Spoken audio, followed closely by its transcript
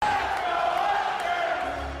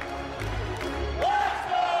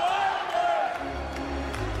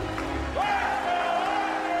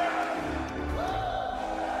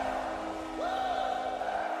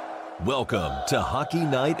Welcome to Hockey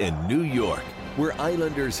Night in New York, where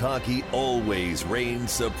Islanders hockey always reigns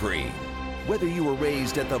supreme. Whether you were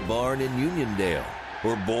raised at the barn in Uniondale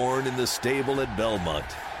or born in the stable at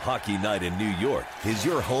Belmont, Hockey Night in New York is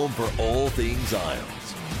your home for all things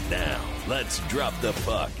Isles. Now, let's drop the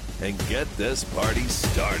puck and get this party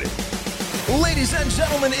started. Ladies and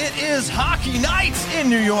gentlemen, it is Hockey Night in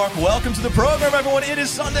New York. Welcome to the program, everyone. It is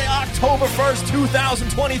Sunday, October 1st,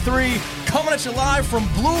 2023. Coming at you live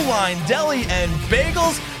from Blue Line Deli and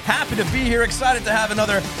Bagels. Happy to be here. Excited to have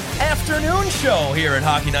another afternoon show here at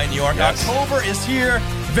Hockey Night in New York. Yes. October is here.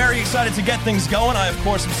 Very excited to get things going. I, of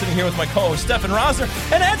course, am sitting here with my co-host, Stefan Rosner,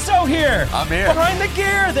 and Enzo here. I'm here. Behind the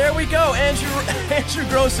gear. There we go. Andrew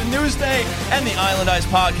Gross and Newsday and the Island Eyes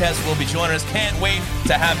podcast will be joining us. Can't wait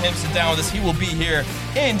to have him sit down with us. He will be here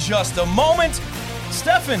in just a moment.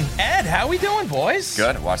 Stefan, Ed, how we doing, boys?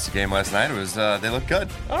 Good. I watched the game last night. It was they looked good.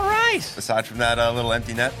 All right. Aside from that little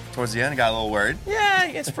empty net towards the end, I got a little worried. Yeah,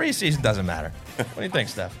 it's preseason. Doesn't matter. What do you think,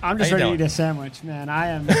 Steph? I'm just ready to eat a sandwich, man.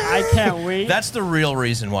 I can't wait. That's the real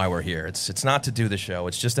reason why we're here. It's not to do the show.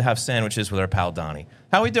 It's just to have sandwiches with our pal Donnie.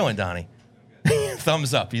 How we doing, Donnie?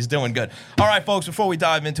 Thumbs up. He's doing good. All right, folks, before we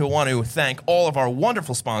dive into it, I want to thank all of our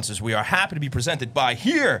wonderful sponsors. We are happy to be presented by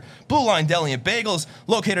here, Blue Line Deli and Bagels,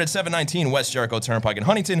 located at 719 West Jericho Turnpike in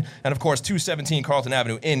Huntington, and, of course, 217 Carlton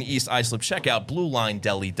Avenue in East Islip. Check out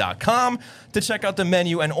BlueLineDeli.com to check out the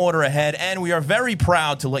menu and order ahead. And we are very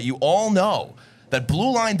proud to let you all know that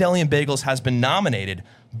Blue Line Deli and Bagels has been nominated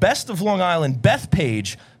Best of Long Island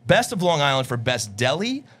Bethpage, Best of Long Island for Best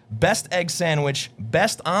Deli, Best Egg Sandwich,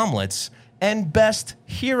 Best Omelets, and Best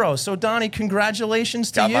Hero. So, Donnie, congratulations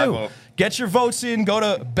to Got my you. vote. Get your votes in. Go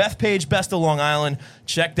to Bethpage, Best of Long Island.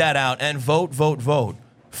 Check that out. And vote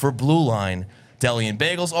for Blue Line Deli and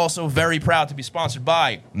Bagels. Also very proud to be sponsored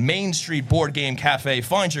by Main Street Board Game Cafe.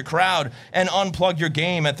 Find your crowd and unplug your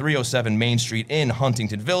game at 307 Main Street in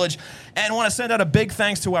Huntington Village. And want to send out a big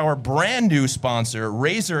thanks to our brand new sponsor,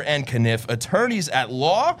 Razor and Kniff, attorneys at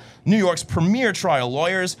law, New York's premier trial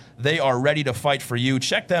lawyers. They are ready to fight for you.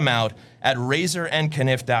 Check them out at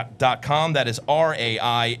razorandkniff.com. That is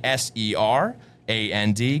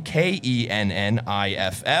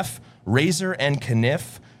RAISERANDKENNIFF,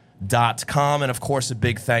 razorandkniff.com. And, of course, a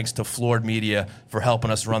big thanks to Floored Media for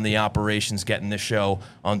helping us run the operations, getting the show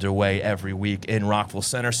underway every week in Rockville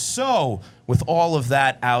Center. So, with all of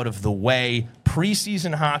that out of the way,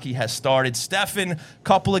 preseason hockey has started. Stefan,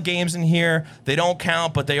 couple of games in here. They don't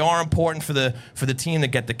count, but they are important for the team to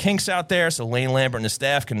get the kinks out there so Lane Lambert and the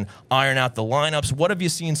staff can iron out the lineups. What have you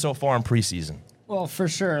seen so far in preseason? Well, for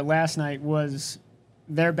sure, last night was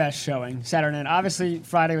their best showing. Saturday night. Obviously,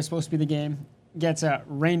 Friday was supposed to be the game. Gets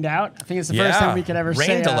rained out. I think it's the first time we could ever say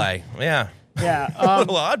rain delay. Yeah. A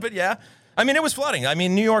little odd, but yeah. I mean, it was flooding. I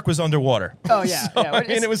mean, New York was underwater. Oh, yeah. So, I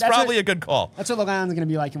mean, it was probably a good call. That's what Long Island's going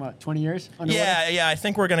to be like in, 20 years? Underwater? Yeah. I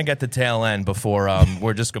think we're going to get the tail end before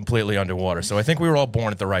we're just completely underwater. So I think we were all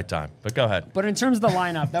born at the right time. But go ahead. But in terms of the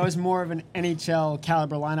lineup, that was more of an NHL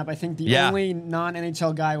caliber lineup. I think the only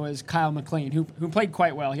non-NHL guy was Kyle McLean, who played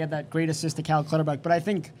quite well. He had that great assist to Cal Clutterbuck. But I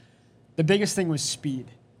think the biggest thing was speed.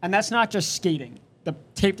 And that's not just skating. The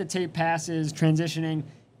tape-to-tape passes, transitioning,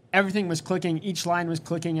 everything was clicking. Each line was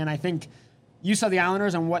clicking, and I think you saw the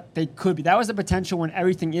Islanders and what they could be. That was the potential when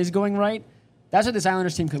everything is going right. That's what this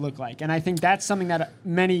Islanders team could look like, and I think that's something that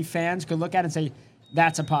many fans could look at and say,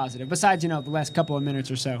 that's a positive, besides, the last couple of minutes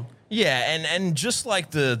or so. Yeah, and just like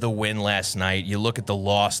the win last night, you look at the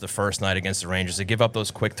loss the first night against the Rangers. They give up those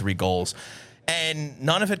quick 3 goals. And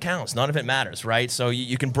none of it counts. None of it matters, right? So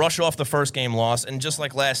you can brush off the first game loss. And just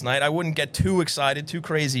like last night, I wouldn't get too excited, too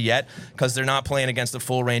crazy yet, because they're not playing against the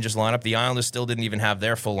full Rangers lineup. The Islanders still didn't even have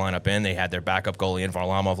their full lineup in. They had their backup goalie in.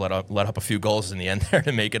 Varlamov let up a few goals in the end there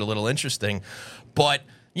to make it a little interesting. But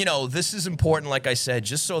this is important, like I said,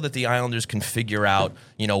 just so that the Islanders can figure out,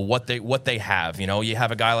 what they have. You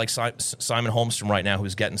have a guy like Simon Holmstrom right now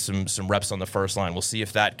who's getting some reps on the first line. We'll see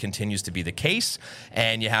if that continues to be the case.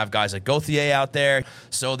 And you have guys like Gauthier out there.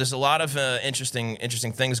 So there's a lot of interesting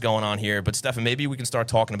things going on here. But, Stefan, maybe we can start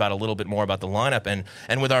talking about a little bit more about the lineup.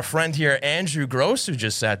 And with our friend here, Andrew Gross, who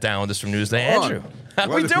just sat down with us from Newsday. Andrew,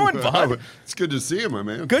 how we doing, bud? It's good to see you, my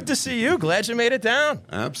man. Good to see you. Glad you made it down.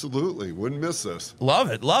 Absolutely. Wouldn't miss this. Love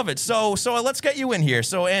it. So let's get you in here.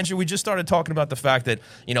 So, Andrew, we just started talking about the fact that,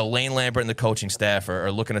 Lane Lambert and the coaching staff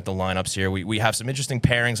are looking at the lineups here. We have some interesting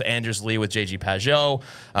pairings. Anders Lee with J.G. Pajot.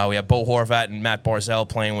 We have Bo Horvat and Matt Barzal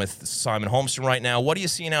playing with Simon Holmstrom right now. What are you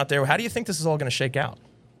seeing out there? How do you think this is all going to shake out?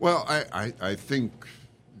 Well, I think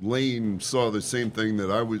Lane saw the same thing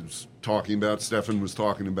that I was talking about, Stefan was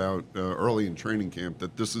talking about early in training camp,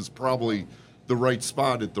 that this is probably the right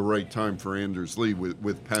spot at the right time for Anders Lee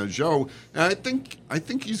with Pajot. And I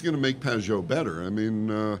think he's going to make Pajot better. I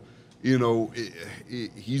mean,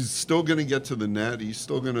 he's still going to get to the net. He's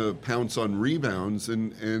still going to pounce on rebounds,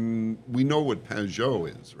 and we know what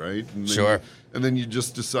Pajot is, right? And sure. And then you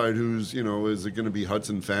just decide who's, is it going to be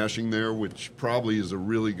Hudson Fasching there, which probably is a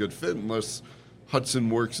really good fit unless Hudson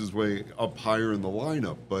works his way up higher in the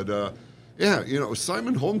lineup. But,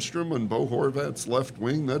 Simon Holmstrom on Bo Horvat's left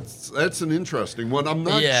wing, that's an interesting one.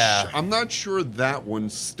 I'm not sure that one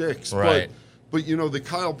sticks. Right. But the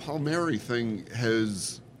Kyle Palmieri thing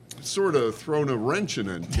has sort of thrown a wrench in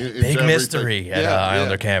it. Big mystery at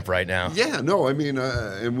Islander camp right now. Yeah, no, I mean,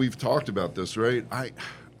 and we've talked about this, right?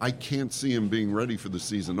 I can't see him being ready for the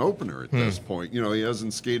season opener at this point. He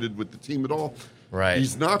hasn't skated with the team at all. Right.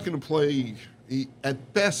 He's not going to play.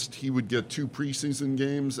 At best, he would get 2 preseason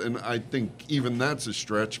games, and I think even that's a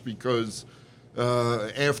stretch because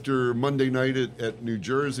after Monday night at New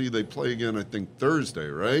Jersey, they play again, I think, Thursday,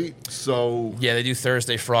 right? So yeah, they do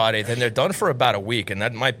Thursday, Friday. Then they're done for about a week, and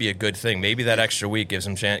that might be a good thing. Maybe that extra week gives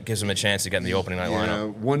him a chance to get in the opening night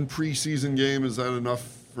lineup. One preseason game, is that enough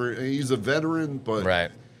for? He's a veteran, but right.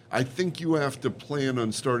 I think you have to plan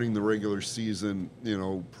on starting the regular season,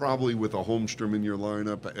 probably with a Holmstrom in your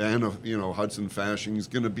lineup and Hudson Fasching's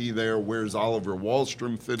going to be there. Where's Oliver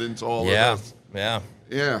Wahlstrom fit into all of this?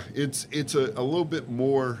 Yeah, it's a little bit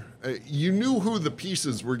more. You knew who the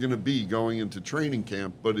pieces were going to be going into training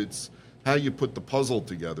camp, but it's how you put the puzzle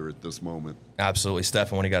together at this moment. Absolutely.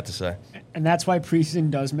 Stefan, what do you got to say? And that's why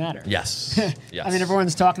preseason does matter. Yes. Yes. I mean,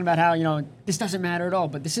 everyone's talking about how, this doesn't matter at all,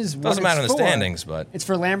 but this is what doesn't matter in the standings, but it's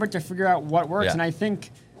for Lambert to figure out what works. And I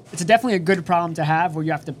think it's definitely a good problem to have where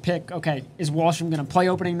you have to pick, okay, is Wahlstrom going to play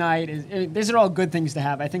opening night? These are all good things to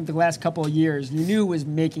have. I think the last couple of years, you knew was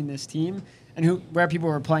making this team and where people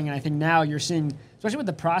were playing. And I think now you're seeing, especially with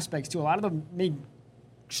the prospects too, a lot of them made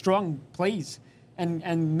strong plays.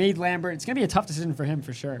 And made Lambert, it's going to be a tough decision for him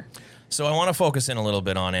for sure. So I want to focus in a little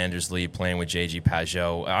bit on Anders Lee playing with J.G.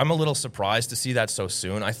 Pajot. I'm a little surprised to see that so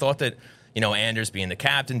soon. I thought that, Anders being the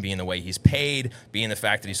captain, being the way he's paid, being the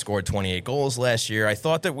fact that he scored 28 goals last year, I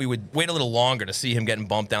thought that we would wait a little longer to see him getting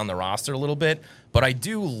bumped down the roster a little bit. But I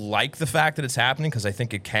do like the fact that it's happening because I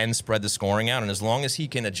think it can spread the scoring out. And as long as he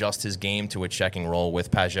can adjust his game to a checking role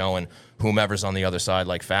with Pajot and whomever's on the other side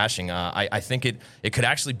like Fasching, I think it could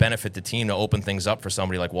actually benefit the team to open things up for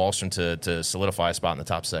somebody like Wahlstrom to solidify a spot in the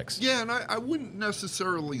top 6. Yeah, and I wouldn't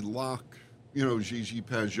necessarily lock Gigi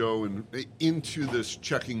Pajot into this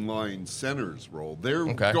checking line center's role.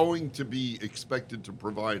 They're going to be expected to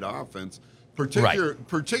provide offense.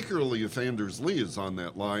 Particularly if Anders Lee is on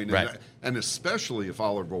that line, and especially if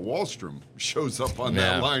Oliver Wahlstrom shows up on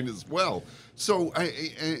that line as well. So I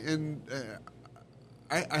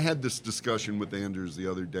had this discussion with Anders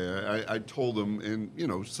the other day. I told him,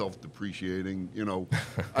 and self-depreciating,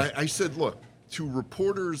 I said, look, to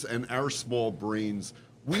reporters and our small brains,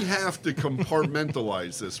 we have to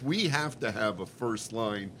compartmentalize this. We have to have a first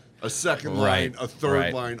line, a second line, a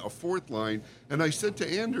third line, a fourth line. And I said to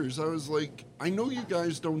Anders, I was like, I know you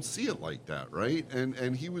guys don't see it like that, right?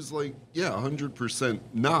 And he was like, yeah, 100%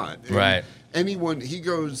 not. And he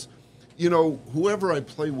goes, whoever I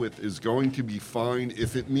play with is going to be fine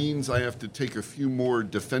if it means I have to take a few more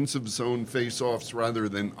defensive zone face-offs rather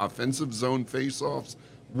than offensive zone face-offs.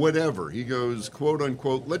 Whatever. He goes, quote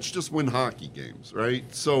unquote, let's just win hockey games, right?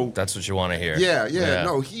 So that's what you want to hear. Yeah.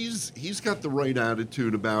 No, he's got the right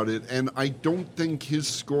attitude about it, and I don't think his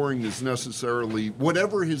scoring is necessarily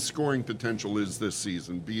whatever his scoring potential is this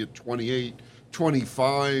season, be it 28,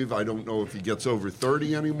 25. I don't know if he gets over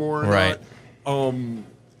 30 anymore. Right. And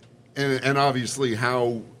obviously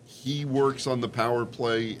how he works on the power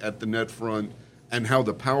play at the net front. And how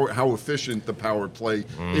efficient the power play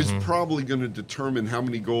is probably going to determine how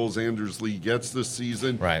many goals Anders Lee gets this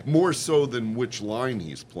season, more so than which line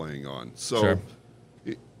he's playing on. So,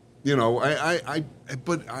 I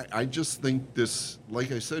just think this,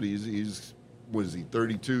 like I said, he's what is he,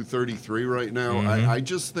 32, 33 right now? I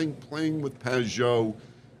just think playing with Pajot,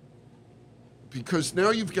 because now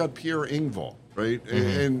you've got Pierre Engvall, right?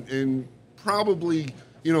 And probably,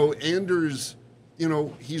 Anders...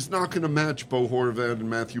 he's not going to match Bo Horvat and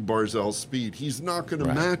Matthew Barzal's speed. He's not going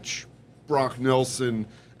to match Brock Nelson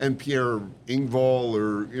and Pierre Engvall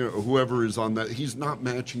or whoever is on that. He's not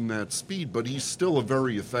matching that speed, but he's still a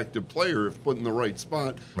very effective player if put in the right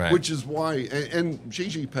spot, which is why. And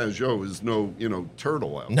J.G. Pajot is no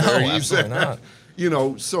turtle out there. No, absolutely not.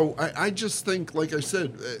 So I just think, like I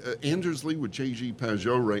said, Anders Lee with J.G.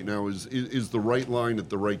 Pajot right now is the right line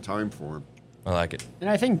at the right time for him. I like it. And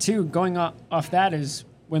I think, too, going off that is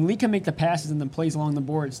when Lee can make the passes and then plays along the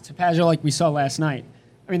boards to Pajot like we saw last night,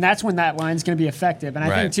 I mean, that's when that line's going to be effective. And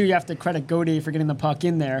I think, too, you have to credit Gauthier for getting the puck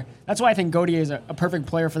in there. That's why I think Gauthier is a perfect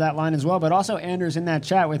player for that line as well. But also Anders in that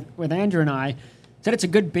chat with Andrew and I said it's a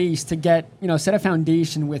good base to get, set a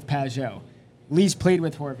foundation with Pajot. Lee's played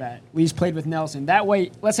with Horvat. Lee's played with Nelson. That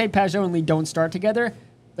way, let's say Pajot and Lee don't start together,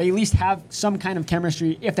 they at least have some kind of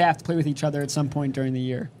chemistry if they have to play with each other at some point during the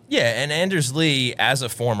year. Yeah, and Anders Lee, as a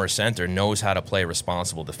former center, knows how to play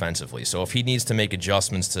responsible defensively. So if he needs to make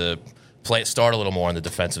adjustments to start a little more in the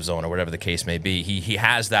defensive zone or whatever the case may be, he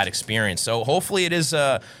has that experience. So hopefully it is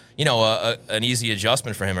an easy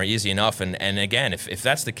adjustment for him, or easy enough. And again, if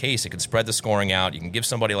that's the case, it can spread the scoring out. You can give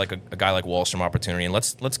somebody like a guy like Wahlstrom opportunity. And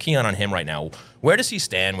let's key on him right now. Where does he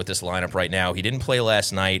stand with this lineup right now? He didn't play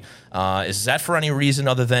last night. Is that for any reason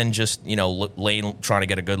other than just Lane trying to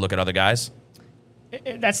get a good look at other guys?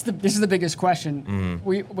 This is the biggest question.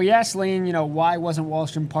 Mm-hmm. We asked Lane, why wasn't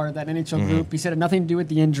Wahlstrom part of that NHL group? He said it had nothing to do with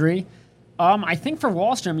the injury. I think for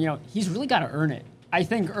Wahlstrom, he's really got to earn it. I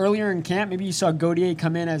think earlier in camp, maybe you saw Gauthier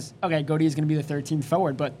come in as, okay, Gauthier is going to be the 13th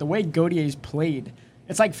forward, but the way Gaudier's played,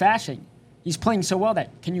 it's like Fasching. He's playing so well that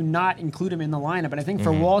can you not include him in the lineup? And I think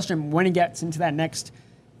for Wahlstrom, when he gets into that next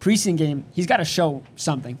preseason game, he's got to show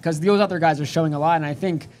something because those other guys are showing a lot. And I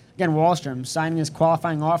think, again, Wahlstrom signing his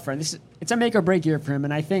qualifying offer, it's a make or break year for him.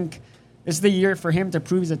 And I think this is the year for him to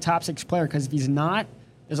prove he's a top 6 player because if he's not,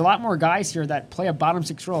 there's a lot more guys here that play a bottom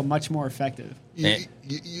 6 role much more effective.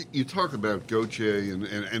 You talk about Gauthier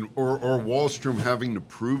or Wahlstrom having to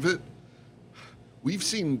prove it. We've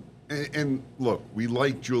seen, and look, we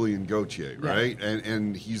like Julien Gauthier, right? Yeah.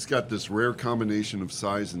 And he's got this rare combination of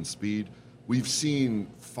size and speed. We've seen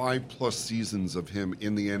 5+ seasons of him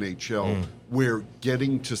in the NHL where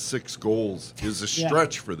getting to 6 goals is a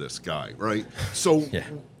stretch for this guy, right? So,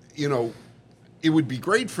 it would be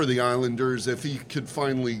great for the Islanders if he could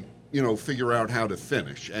finally, figure out how to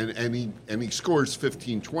finish. And he scores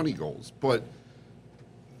 15, 20 goals. But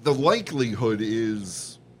the likelihood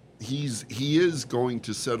is he is going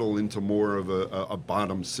to settle into more of a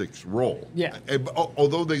bottom 6 role. Yeah.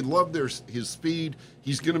 Although they love his speed,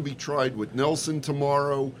 he's going to be tried with Nelson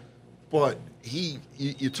tomorrow. But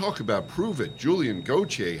you talk about prove it. Julien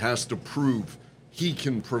Gauthier has to prove he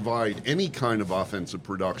can provide any kind of offensive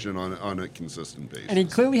production on a consistent basis. And he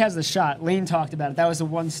clearly has the shot. Lane talked about it. That was the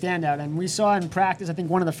one standout. And we saw in practice, I think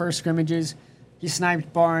one of the first scrimmages, he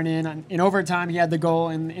sniped Barn in. In overtime, he had the goal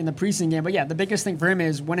in the preseason game. But, the biggest thing for him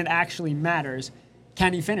is when it actually matters,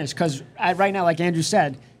 can he finish? Because right now, like Andrew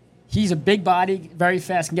said, he's a big body, very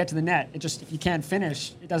fast, can get to the net. If you can't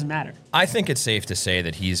finish, it doesn't matter. I think it's safe to say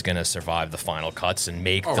that he's going to survive the final cuts and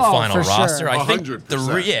make the final roster. Sure. I think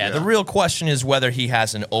the real question is whether he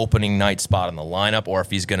has an opening night spot in the lineup or if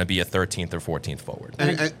he's going to be a 13th or 14th forward.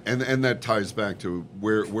 And that ties back to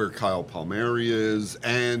where Kyle Palmieri is.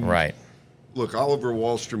 And look, Oliver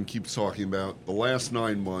Wahlstrom keeps talking about the last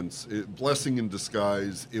 9 months, blessing in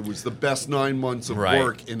disguise. It was the best 9 months of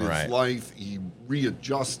work in his life. He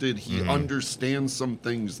readjusted. He understands some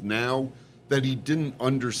things now that he didn't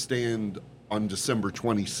understand on December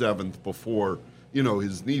 27th before,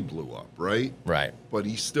 his knee blew up, right? Right. But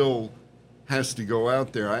he still has to go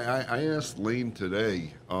out there. I asked Lane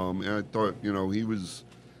today, and I thought, he was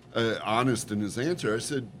honest in his answer. I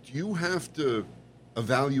said, do you have to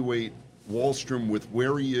evaluate Wahlstrom with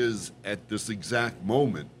where he is at this exact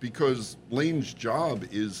moment? Because Lane's job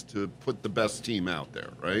is to put the best team out there,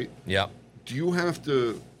 right? Yeah. Do you have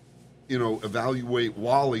to, evaluate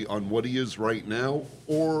Wally on what he is right now,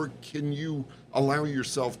 or can you allow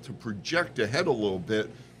yourself to project ahead a little bit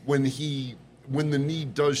when the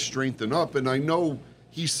need does strengthen up? And I know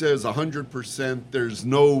he says 100%, there's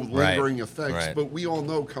no lingering effects, but we all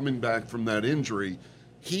know coming back from that injury,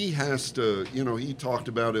 he has to, he talked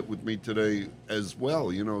about it with me today as well.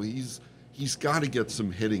 He's got to get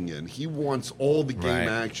some hitting in. He wants all the game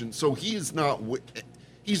action. So he's not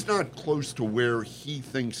close to where he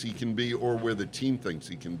thinks he can be or where the team thinks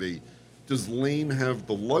he can be. Does Lane have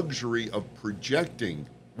the luxury of projecting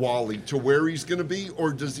Wally to where he's going to be,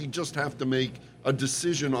 or does he just have to make a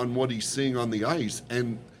decision on what he's seeing on the ice?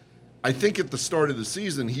 And I think at the start of the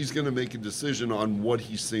season, he's going to make a decision on what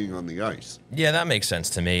he's seeing on the ice. Yeah, that makes sense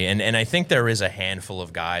to me. And I think there is a handful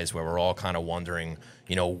of guys where we're all kind of wondering,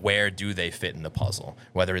 where do they fit in the puzzle?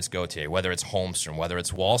 Whether it's Gauthier, whether it's Holmstrom, whether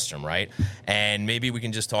it's Wahlstrom, right? And maybe we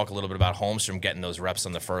can just talk a little bit about Holmstrom getting those reps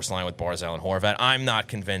on the first line with Barzal and Horvat. I'm not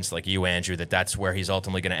convinced, like you, Andrew, that that's where he's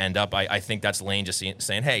ultimately going to end up. I think that's Lane just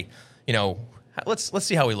saying, hey, let's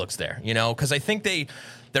see how he looks there, because I think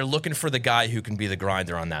they're looking for the guy who can be the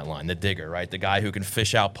grinder on that line, the digger, right? The guy who can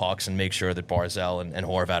fish out pucks and make sure that Barzal and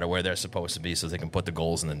Horvat are where they're supposed to be so they can put the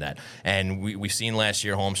goals in the net. And we've seen last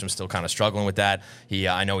year Holmstrom still kind of struggling with that.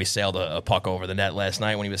 I know he sailed a puck over the net last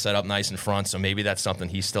night when he was set up nice in front, so maybe that's something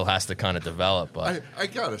he still has to kind of develop. But I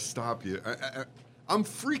got to stop you. I'm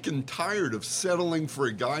freaking tired of settling for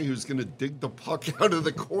a guy who's going to dig the puck out of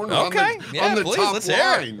the corner on the please, top let's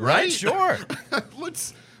line, hear it. Right? Sure.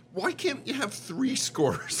 Why can't you have 3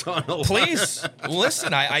 scorers on a line? Please,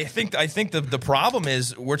 listen, I think the problem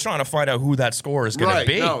is we're trying to find out who that scorer is going to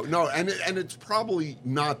be. No, and it's probably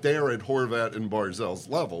not there at Horvat and Barzal's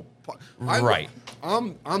level.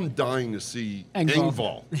 I'm dying to see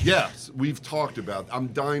Engvall. Yes, we've talked about. I'm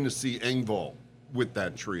dying to see Engvall with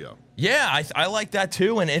that trio. Yeah, I like that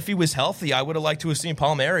too. And if he was healthy, I would have liked to have seen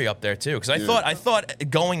Palmieri up there too. Because I thought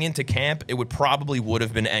going into camp, it would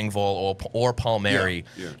have been Engvall or Palmieri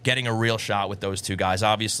getting a real shot with those two guys.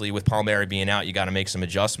 Obviously, with Palmieri being out, you got to make some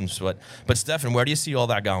adjustments. But Stefan, where do you see all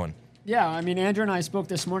that going? Yeah, I mean, Andrew and I spoke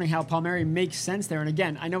this morning how Palmieri makes sense there. And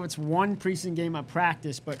again, I know it's one preseason game of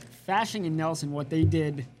practice, but Fasching and Nelson, what they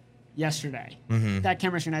did yesterday, that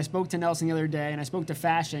chemistry. And I spoke to Nelson the other day, and I spoke to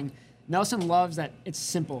Fasching. Nelson loves that it's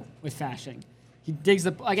simple with Fasching. He digs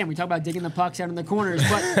again, we talk about digging the pucks out in the corners,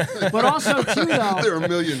 but also, too, though. There are a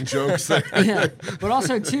million jokes there. Yeah, but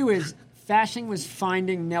also, too, is Fasching was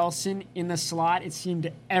finding Nelson in the slot, it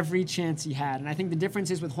seemed, every chance he had. And I think the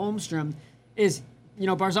difference is with Holmstrom is,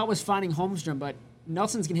 Barzal was finding Holmstrom, but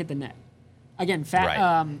Nelson's going to hit the net. Again,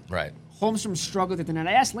 right. Holmstrom struggled at the net.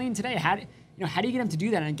 I asked Lane today, how do you get him to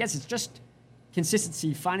do that? And I guess it's just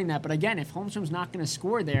consistency finding that. But again, if Holmstrom's not going to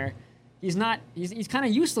score there, he's kind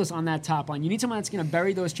of useless on that top line. You need someone that's going to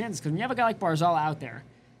bury those chances, because when you have a guy like Barzal out there,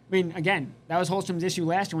 I mean, again, that was Holmstrom's issue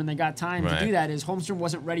last year when they got time to do that, is Holmstrom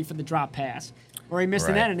wasn't ready for the drop pass, or he missed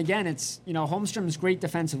the net. And again, it's, Holmstrom's great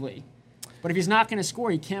defensively, but if he's not going to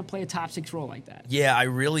score, he can't play a top 6 role like that. Yeah, I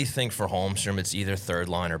really think for Holmstrom, it's either third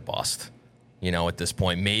line or bust. At this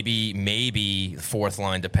point, maybe fourth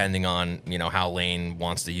line, depending on how Lane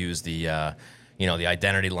wants to use the the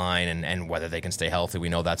identity line and whether they can stay healthy. We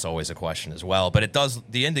know that's always a question as well. But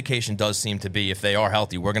the indication does seem to be, if they are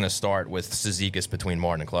healthy, we're going to start with Cizikas between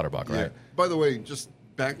Martin and Clutterbuck, right? Yeah. By the way, just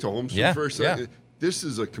back to Holmstrom for a second. Yeah. This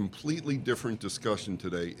is a completely different discussion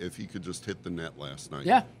today if he could just hit the net last night.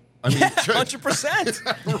 Yeah. I mean,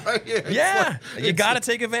 100%. Right? Yeah. You got to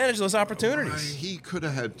take advantage of those opportunities. Right. He could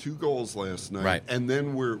have had 2 goals last night, and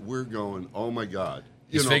then we're going, oh, my God.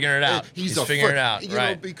 He's figuring it out. He's figuring it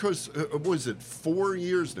out. Because, was it 4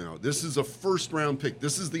 years now? This is a first-round pick.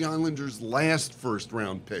 This is the Islanders' last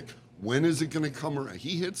first-round pick. When is it going to come around?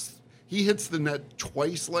 He hits the net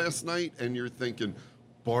twice last night, and you're thinking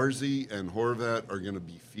Barzy and Horvat are going to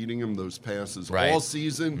be feeding him those passes all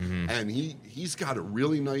season, and he's got a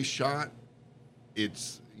really nice shot.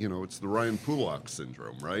 It's the Ryan Pulak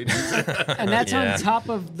syndrome, right? And that's on top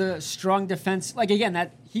of the strong defense. Like, again,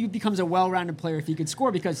 that he becomes a well-rounded player if he could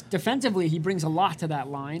score, because defensively he brings a lot to that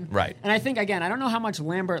line. Right. And I think, again, I don't know how much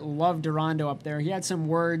Lambert loved Durando up there. He had some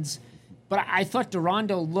words, but I thought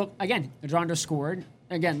Durando scored.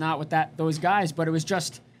 Again, not with those guys, but it was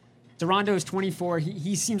just Durando is 24.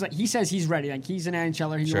 He seems like he says he's ready. Like, he's an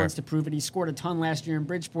NHLer. He wants to prove it. He scored a ton last year in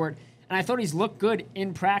Bridgeport, and I thought he's looked good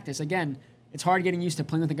in practice. Again, it's hard getting used to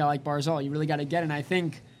playing with a guy like Barzal. You really got to get it. And I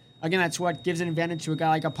think, again, that's what gives an advantage to a guy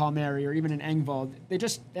like a Palmieri or even an Engvall. They're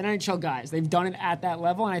NHL guys. They've done it at that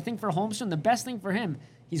level. And I think for Holmstrom, the best thing for him,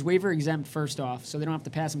 he's waiver exempt first off, so they don't have to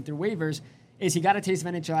pass him through waivers, is he got a taste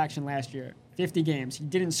of NHL action last year. 50 games. He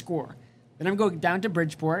didn't score. Then I'm going down to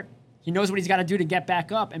Bridgeport. He knows what he's got to do to get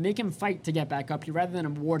back up, and make him fight to get back up rather than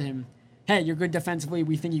award him, hey, you're good defensively.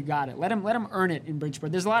 We think you got it. Let him earn it in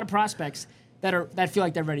Bridgeport. There's a lot of prospects that feel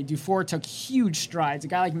like they're ready. Dufour took huge strides. A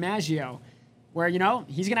guy like Maggio, where, he's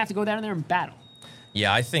going to have to go down there and battle.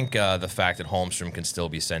 Yeah, I think the fact that Holmstrom can still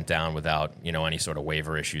be sent down without any sort of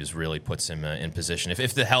waiver issues really puts him in position.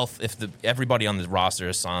 If everybody on the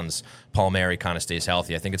roster, sans Palmieri, kind of stays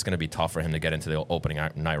healthy, I think it's going to be tough for him to get into the opening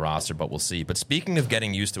night roster, but we'll see. But speaking of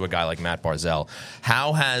getting used to a guy like Matt Barzal,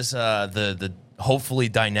 how has the hopefully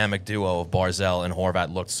dynamic duo of Barzal and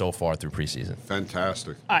Horvat looked so far through preseason?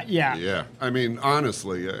 Fantastic. Yeah. Yeah. I mean,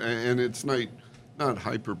 honestly, and it's not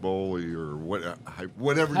hyperbole or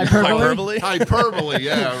whatever. Hyperbole? Hyperbole,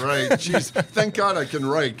 yeah, right. Jeez, thank God I can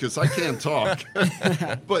write, because I can't talk.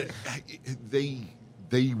 But they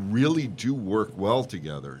really do work well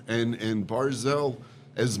together. And Barzal,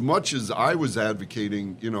 as much as I was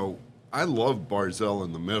advocating, I love Barzal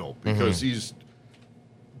in the middle, because he's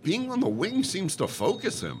being on the wing seems to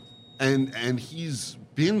focus him. And he's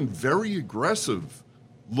been very aggressive,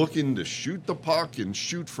 looking to shoot the puck and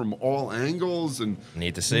shoot from all angles. And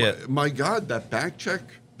need to see it. My God, that back check,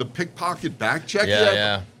 the pickpocket back check.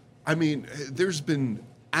 Yeah. I mean, there's been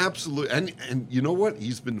absolute, and you know what?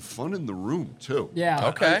 He's been fun in the room too. Yeah.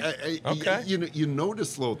 Okay. You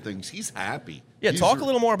notice little things. He's happy. Yeah, talk a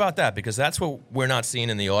little more about that, because that's what we're not seeing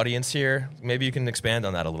in the audience here. Maybe you can expand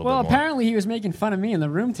on that a little bit more. Well, apparently he was making fun of me in the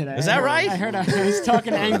room today. Is that right? I heard he was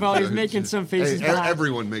talking to Engvall. He was making some faces.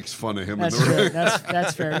 Everyone makes fun of him That's in the fair. room.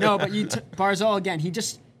 That's fair. No, but Barzal, again, he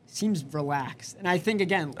just seems relaxed. And I think,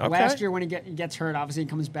 again, last year when he gets hurt, obviously he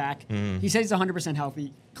comes back. He says he's 100%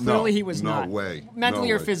 healthy. Clearly he was not. No way. Mentally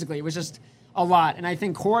or physically. It was just a lot. And I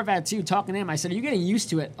think Horvat, too, talking to him, I said, are you getting used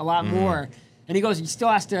to it a lot more? And he goes, he still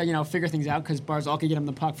has to, figure things out because Barzal could get him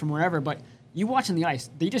the puck from wherever. But you watch on the ice,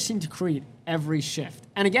 they just seem to create every shift.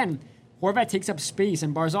 And again, Horvat takes up space.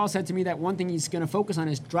 And Barzal said to me that one thing he's going to focus on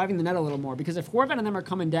is driving the net a little more. Because if Horvat and them are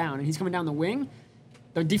coming down and he's coming down the wing,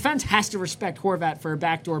 the defense has to respect Horvat for a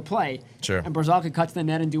backdoor play. Sure. And Barzal could cut to the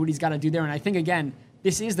net and do what he's got to do there. And I think, again,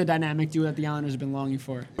 this is the dynamic duo that the Islanders have been longing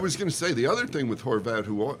for. I was going to say, the other thing with Horvat,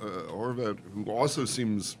 who also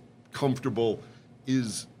seems comfortable,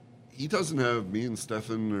 is he doesn't have me and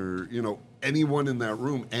Stefan or anyone in that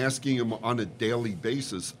room asking him on a daily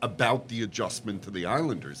basis about the adjustment to the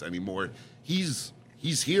Islanders anymore. He's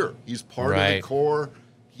here. He's part of the core.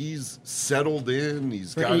 He's settled in.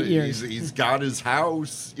 He's got his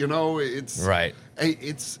house.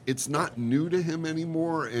 It's not new to him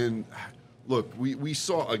anymore. And look, we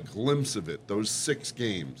saw a glimpse of it, those 6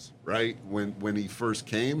 games, right, when he first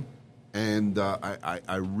came. And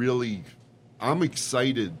I'm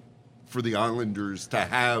excited for the Islanders to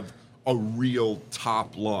have a real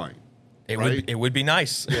top line. It would be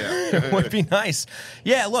nice. Yeah. It would be nice.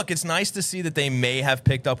 Yeah, look, it's nice to see that they may have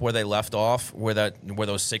picked up where they left off, where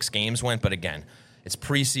those 6 games went. But again, it's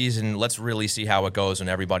preseason. Let's really see how it goes when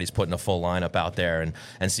everybody's putting a full lineup out there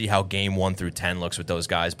and see how game 1 through 10 looks with those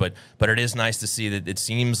guys. But it is nice to see that it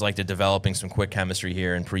seems like they're developing some quick chemistry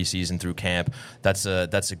here in preseason through camp. That's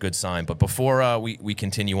a good sign. But before we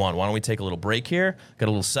continue on, why don't we take a little break here, get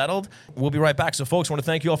a little settled. We'll be right back. So, folks, I want to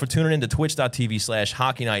thank you all for tuning in to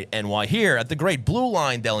twitch.tv/HockeyNightNY here at the great Blue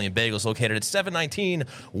Line Deli and Bagels located at 719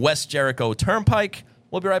 West Jericho Turnpike.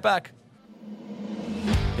 We'll be right back.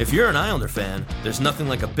 If you're an Islander fan, there's nothing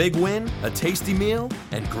like a big win, a tasty meal,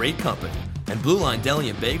 and great company. And Blue Line Deli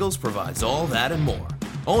and Bagels provides all that and more.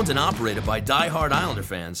 Owned and operated by die-hard Islander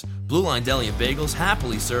fans, Blue Line Deli and Bagels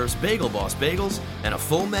happily serves Bagel Boss bagels and a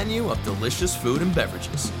full menu of delicious food and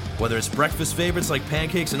beverages. Whether it's breakfast favorites like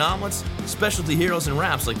pancakes and omelets, specialty heroes and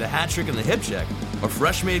wraps like the hat trick and the hip check, or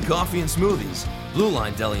fresh-made coffee and smoothies, Blue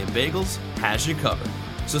Line Deli and Bagels has you covered.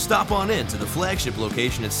 So stop on in to the flagship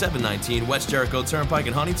location at 719 West Jericho Turnpike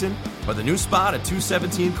in Huntington, or the new spot at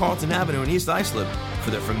 217 Carlton Avenue in East Islip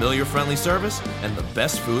for their familiar, friendly service and the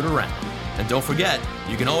best food around. And don't forget,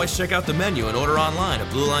 you can always check out the menu and order online at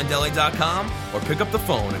BlueLineDeli.com or pick up the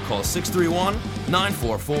phone and call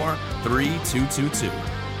 631-944-3222.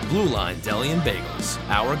 Blue Line Deli and Bagels.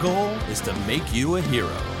 Our goal is to make you a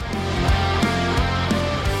hero.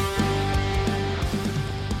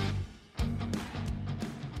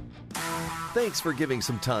 Thanks for giving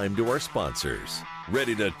some time to our sponsors.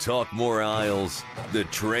 Ready to talk more Isles? The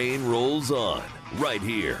train rolls on right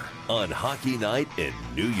here on Hockey Night in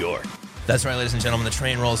New York. That's right, ladies and gentlemen. The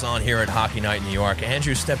train rolls on here at Hockey Night in New York.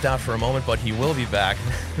 Andrew stepped out for a moment, but he will be back.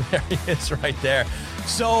 There he is right there.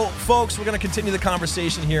 So, folks, we're going to continue the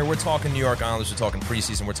conversation here. We're talking New York Islanders. We're talking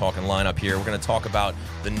preseason. We're talking lineup here. We're going to talk about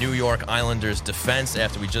the New York Islanders defense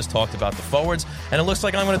after we just talked about the forwards. And it looks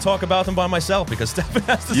like I'm going to talk about them by myself because Stefan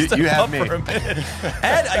has to step up for a minute.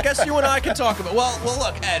 Ed, I guess you and I can talk about. Well,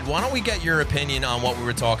 look, Ed, why don't we get your opinion on what we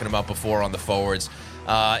were talking about before on the forwards?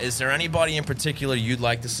 Is there anybody in particular you'd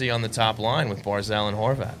like to see on the top line with Barzal and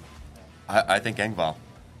Horvat? I think Engvall.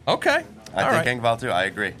 Okay. I think Engvall too. I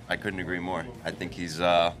agree. I couldn't agree more. I think he's.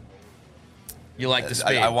 You like the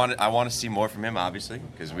speed. I want to see more from him, obviously,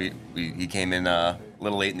 because he came in a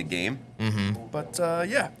little late in the game. Mm-hmm. But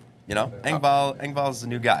yeah, Engvall's the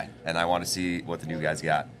new guy, and I want to see what the new guy's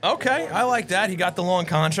got. Okay, I like that. He got the long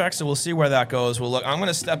contract, so we'll see where that goes. Well, look, I'm going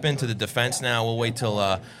to step into the defense now. We'll wait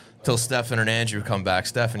till Stefan and Andrew come back.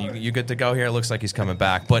 Stefan, you good to go here? It looks like he's coming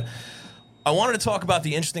back. But I wanted to talk about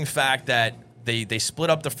the interesting fact that they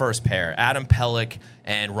split up the first pair. Adam Pelech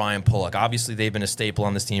and Ryan Pulock. Obviously, they've been a staple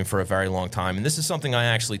on this team for a very long time, and this is something I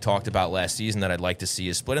actually talked about last season that I'd like to see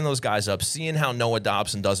is splitting those guys up, seeing how Noah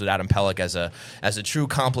Dobson does with Adam Pelech as a true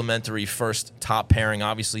complementary first top pairing.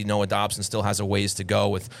 Obviously, Noah Dobson still has a ways to go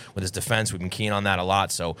with his defense. We've been keen on that a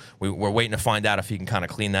lot, so we're waiting to find out if he can kind of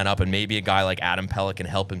clean that up, and maybe a guy like Adam Pelech can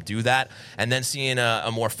help him do that. And then seeing a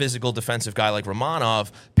more physical defensive guy like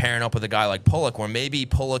Romanov pairing up with a guy like Pulock, where maybe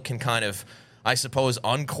Pulock can kind of, I suppose,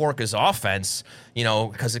 uncork his offense,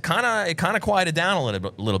 because it kind of quieted down a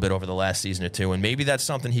little bit over the last season or two, and maybe that's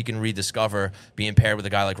something he can rediscover being paired with a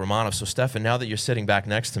guy like Romanov. So, Stefan, now that you're sitting back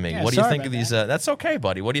next to me, what do you think of these? That's okay,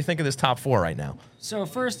 buddy. What do you think of this top four right now? So,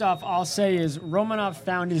 first off, I'll say is Romanov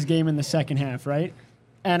found his game in the second half, right?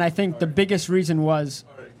 And I think the biggest reason was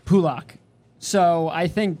Pulock. So, I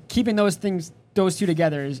think keeping those two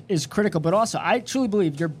together is critical. But also, I truly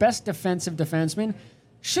believe your best defensive defenseman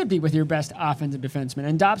should be with your best offensive defenseman.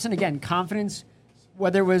 And Dobson, again, confidence,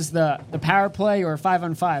 whether it was the power play or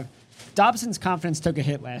 5-on-5, Dobson's confidence took a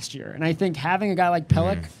hit last year. And I think having a guy like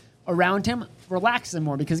Pelech around him relaxes him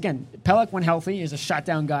more because, again, Pelech, when healthy, is a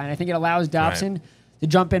shutdown guy. And I think it allows Dobson to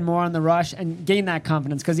jump in more on the rush and gain that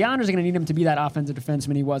confidence because the Islanders are going to need him to be that offensive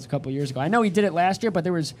defenseman he was a couple years ago. I know he did it last year, but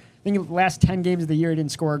there was, I think, the last 10 games of the year he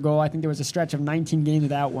didn't score a goal. I think there was a stretch of 19 games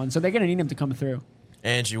without one. So they're going to need him to come through.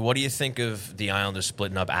 Andrew, what do you think of the Islanders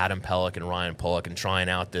splitting up Adam Pelech and Ryan Pulock and trying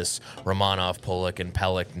out this Romanov, Pulock, and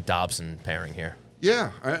Pelech and Dobson pairing here? Yeah,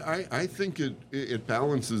 I think it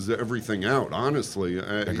balances everything out, honestly.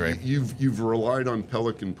 Agree. You've relied on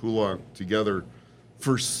Pelech and Pulock together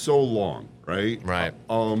for so long, right? Right.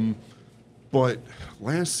 But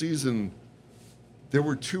last season, there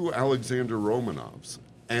were two Alexander Romanovs.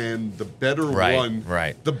 And the better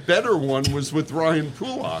one was with Ryan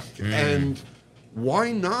Pulock. And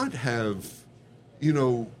why not have,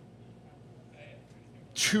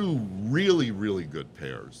 two really, really good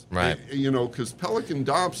pairs? Right. Because Pelech and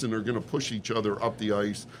Dobson are going to push each other up the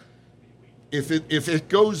ice. If it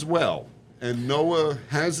goes well, and Noah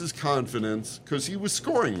has his confidence, because he was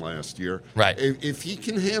scoring last year, right? If he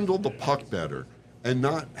can handle the puck better and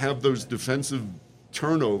not have those defensive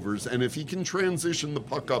turnovers, and if he can transition the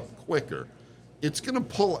puck up quicker, it's going to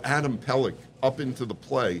pull Adam Pelech up into the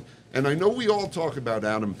play. And I know we all talk about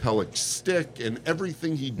Adam Pelech's stick and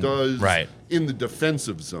everything he does in the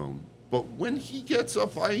defensive zone. But when he gets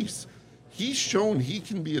up ice, he's shown he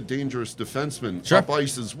can be a dangerous defenseman up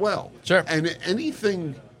ice as well. Sure. And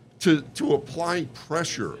anything to apply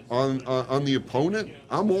pressure on the opponent,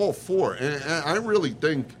 I'm all for. And I really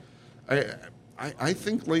think I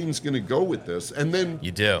think Lane's going to go with this. And then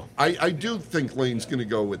you do. I do think Lane's going to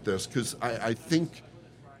go with this because I think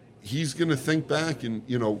he's going to think back and,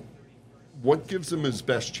 what gives him his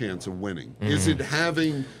best chance of winning? Is it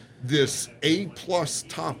having this A-plus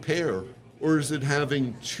top pair, or is it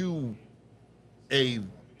having two A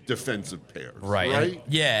defensive pairs? Right?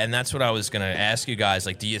 And that's what I was going to ask you guys.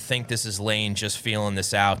 Like, do you think this is Lane just feeling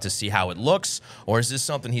this out to see how it looks, or is this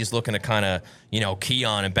something he's looking to kind of, key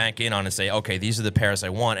on and bank in on and say, okay, these are the pairs I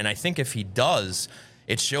want? And I think if he does,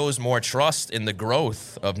 it shows more trust in the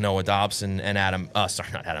growth of Noah Dobson and Alexander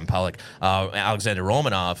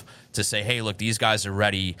Romanov to say, hey, look, these guys are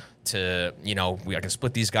ready to, I can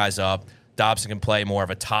split these guys up. Dobson can play more of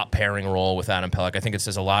a top pairing role with Adam Pelech. I think it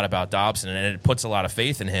says a lot about Dobson, and it puts a lot of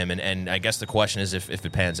faith in him. And I guess the question is if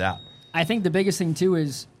it pans out. I think the biggest thing, too,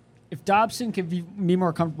 is if Dobson can be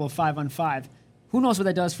more comfortable 5-on-5, who knows what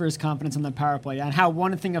that does for his confidence on the power play and how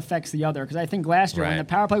one thing affects the other. Because I think last year when the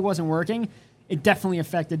power play wasn't working, it definitely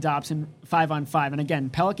affected Dobson 5-on-5. And again,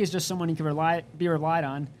 Pelech is just someone he can be relied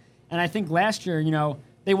on. And I think last year,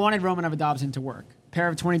 they wanted Romanov and Dobson to work. Pair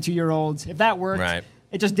of 22-year-olds. If that worked,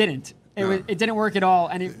 it just didn't. It didn't work at all,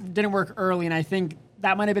 and it didn't work early. And I think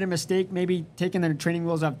that might have been a mistake, maybe taking the training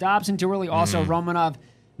wheels off Dobson too early. Also, Romanov,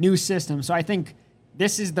 new system. So I think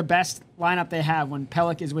this is the best lineup they have when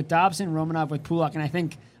Pelech is with Dobson, Romanov with Pulock. And I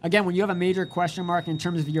think, again, when you have a major question mark in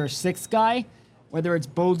terms of your sixth guy, whether it's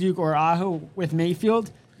Bolduc or Aho with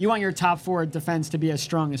Mayfield, you want your top four defense to be as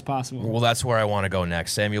strong as possible. Well, that's where I want to go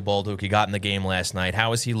next. Samuel Bolduc, he got in the game last night. How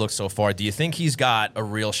has he looked so far? Do you think he's got a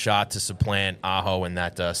real shot to supplant Aho in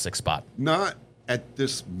that sixth spot? Not at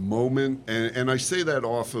this moment, and I say that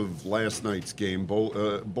off of last night's game.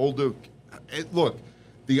 Bolduc, look,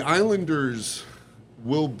 the Islanders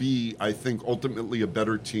will be, I think, ultimately a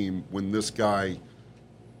better team when this guy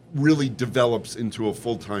really develops into a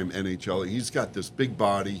full-time NHL. He's got this big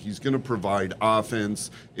body. He's going to provide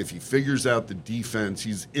offense. If he figures out the defense,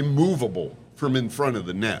 he's immovable from in front of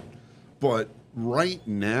the net. But right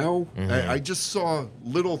now, I just saw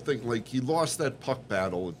little thing like he lost that puck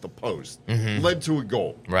battle at the post, led to a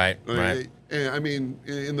goal. Right. I mean,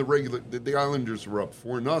 in the regular, the Islanders were up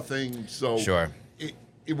 4-0, so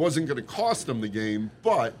it wasn't going to cost them the game,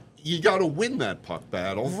 but you got to win that puck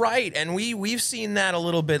battle. Right, and we've seen that a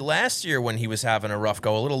little bit last year when he was having a rough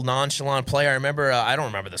go, a little nonchalant play. I remember, I don't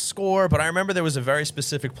remember the score, but I remember there was a very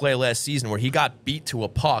specific play last season where he got beat to a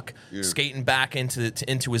puck, skating back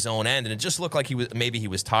into his own end, and it just looked like he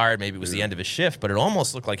was tired, maybe it was the end of his shift, but it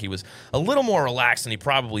almost looked like he was a little more relaxed than he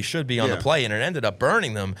probably should be on the play, and it ended up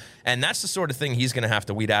burning them, and that's the sort of thing he's going to have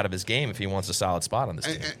to weed out of his game if he wants a solid spot on this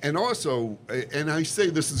team. And also, and I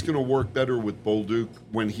say this is going to work better with Bolduc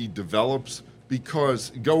when he develops, because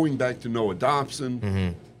going back to Noah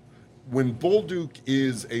Dobson, when Bolduc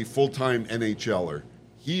is a full-time NHLer,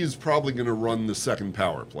 he is probably going to run the second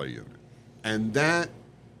power play unit. And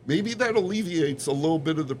maybe that alleviates a little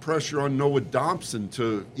bit of the pressure on Noah Dobson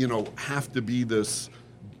to, have to be this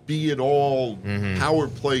be-it-all power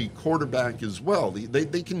play quarterback as well.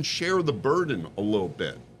 They can share the burden a little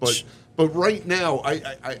bit. But right now,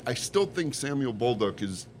 I still think Samuel Bolduc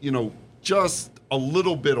is, just a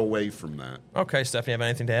little bit away from that. Okay, Stephanie, have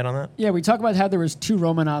anything to add on that? Yeah, we talk about how there was 2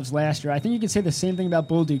 Romanovs last year. I think you could say the same thing about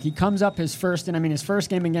Bolduc. He comes up his first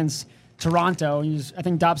game against Toronto. I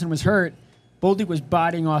think Dobson was hurt. Bolduc was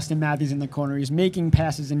bodying Austin Matthews in the corner. He's making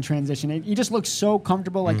passes in transition. He just looks so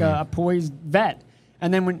comfortable, like a poised vet.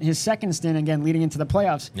 And then when his second stint, again, leading into the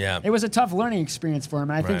playoffs, it was a tough learning experience for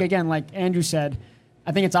him. And I think, again, like Andrew said,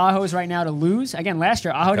 I think it's Aho's right now to lose. Again, last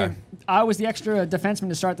year, Aho was the extra defenseman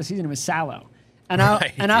to start the season. It was Salo. And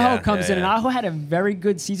Aho comes in, and Aho had a very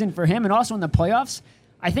good season for him. And also in the playoffs,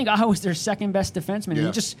 I think Aho was their second best defenseman. And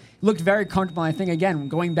he just looked very comfortable. I think, again,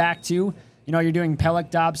 going back to, you're doing Pelech,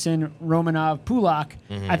 Dobson, Romanov, Pulak,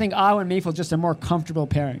 I think Aho and Mayfield just a more comfortable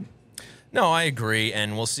pairing. No, I agree,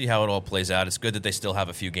 and we'll see how it all plays out. It's good that they still have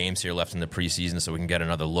a few games here left in the preseason so we can get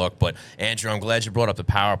another look. But, Andrew, I'm glad you brought up the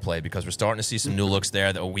power play because we're starting to see some new looks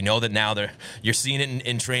there. That we know that now you're seeing it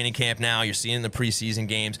in training camp now. You're seeing it in the preseason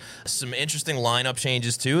games. Some interesting lineup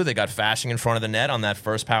changes, too. They got Fasching in front of the net on that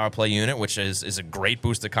first power play unit, which is a great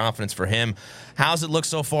boost of confidence for him. How's it look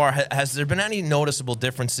so far? Has there been any noticeable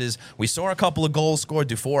differences? We saw a couple of goals scored.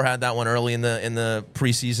 Dufour had that one early in the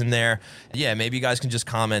preseason there. Yeah, maybe you guys can just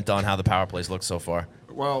comment on how the power plays look so far.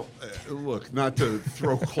 Well, look, not to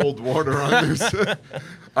throw cold water on this,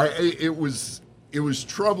 it was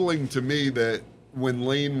troubling to me that when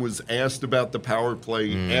Lane was asked about the power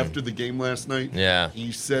play after the game last night,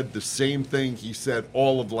 he said the same thing he said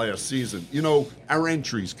all of last season. Our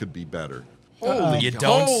entries could be better. Holy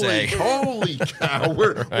cow!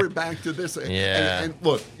 We're back to this. And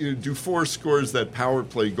look, Dufour scores that power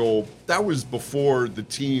play goal. That was before the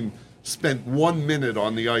team spent 1 minute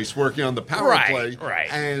on the ice working on the power play.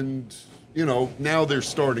 Right. And, now they're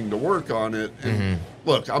starting to work on it. And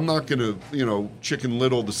look, I'm not going to, Chicken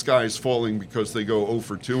Little, the sky's falling because they go 0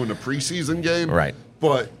 for 2 in a preseason game. Right.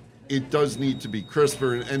 But it does need to be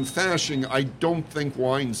crisper. And Fasching, I don't think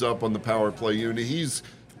winds up on the power play unit.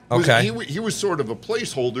 He was sort of a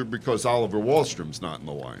placeholder because Oliver Wahlstrom's not in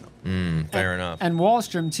the lineup. Fair enough. And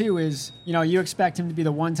Wahlstrom, too, is, you expect him to be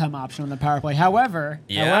the one-time option on the power play. However,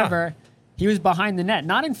 he was behind the net,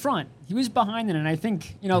 not in front. He was behind the net. And I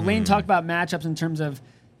think, Lane talked about matchups in terms of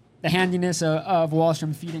the handiness of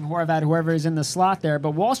Wahlstrom feeding Horvat, whoever is in the slot there.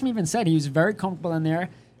 But Wahlstrom even said he was very comfortable in there,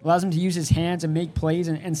 allows him to use his hands and make plays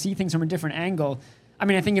and see things from a different angle. I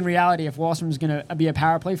mean, I think in reality, if Wahlstrom's going to be a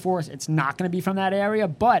power play force, it's not going to be from that area,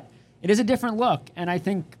 but it is a different look. And I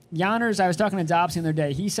think Janers, I was talking to Dobson the other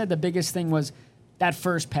day, he said the biggest thing was that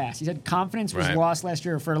first pass. He said confidence was lost last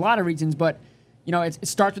year for a lot of reasons, but it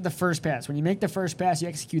starts with the first pass. When you make the first pass, you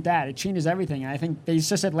execute that. It changes everything. And I think they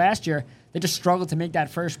just said last year they just struggled to make that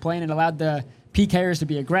first play, and it allowed the PKers to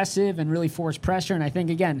be aggressive and really force pressure. And I think,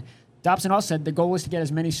 again, Dobson also said the goal is to get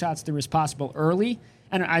as many shots through as possible early.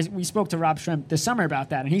 And we spoke to Rob Schremp this summer about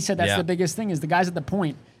that, and he said that's the biggest thing is the guys at the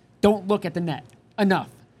point don't look at the net enough.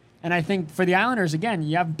 And I think for the Islanders, again,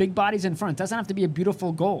 you have big bodies in front. It doesn't have to be a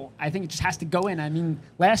beautiful goal. I think it just has to go in. I mean,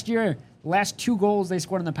 last year, the last 2 goals they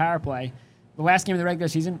scored in the power play, the last game of the regular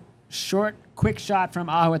season, short, quick shot from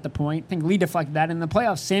Aho at the point. I think Lee deflected that. In the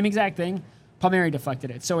playoffs, same exact thing. Palmieri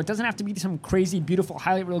deflected it. So it doesn't have to be some crazy, beautiful,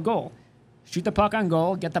 highlight reel goal. Shoot the puck on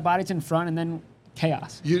goal, get the bodies in front, and then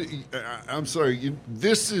chaos. I'm sorry.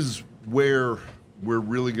 This is where we're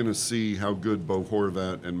really going to see how good Bo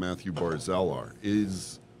Horvat and Matthew Barzal are.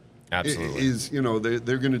 Absolutely.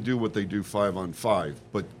 They're going to do what they do 5-on-5,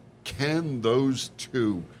 but can those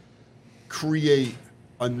two create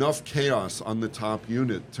enough chaos on the top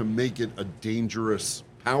unit to make it a dangerous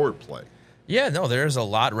power play? Yeah, no, there's a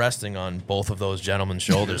lot resting on both of those gentlemen's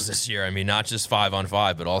shoulders this year. I mean, not just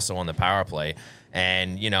 5-on-5, but also on the power play.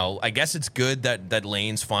 And, I guess it's good that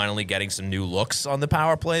Lane's finally getting some new looks on the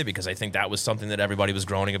power play, because I think that was something that everybody was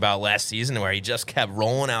groaning about last season, where he just kept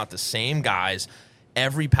rolling out the same guys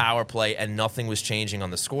every power play and nothing was changing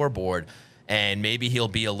on the scoreboard. And maybe he'll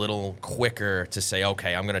be a little quicker to say,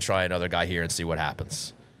 okay, I'm going to try another guy here and see what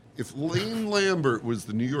happens. If Lane Lambert was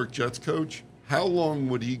the New York Jets coach, how long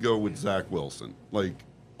would he go with Zach Wilson? Like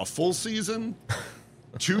a full season?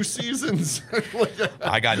 2 seasons?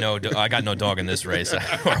 I got no dog in this race or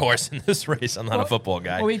horse in this race. I'm not a football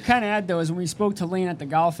guy. Well, we kind of had those when we spoke to Lane at the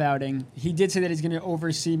golf outing. He did say that he's going to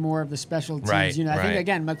oversee more of the special teams. Right, I think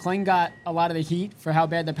again, McClain got a lot of the heat for how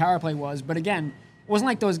bad the power play was, but again, it wasn't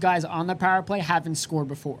like those guys on the power play haven't scored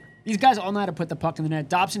before. These guys all know how to put the puck in the net.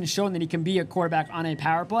 Dobson has shown that he can be a quarterback on a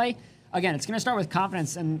power play. Again, it's going to start with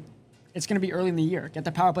confidence, and it's going to be early in the year. Get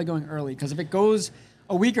the power play going early, because if it goes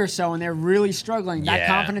a week or so and they're really struggling, that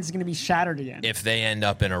confidence is going to be shattered again. If they end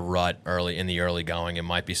up in a rut in the early going, it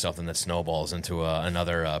might be something that snowballs into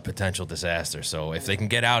another potential disaster. So if they can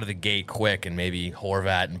get out of the gate quick and maybe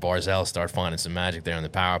Horvat and Barzell start finding some magic there in the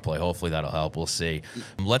power play, hopefully that'll help. We'll see.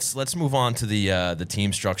 Let's move on to the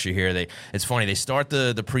team structure here. It's funny, they start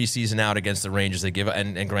the preseason out against the Rangers. They give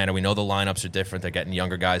and granted, we know the lineups are different. They're getting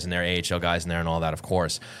younger guys in there, AHL guys in there, and all that, of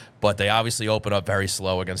course. But they obviously open up very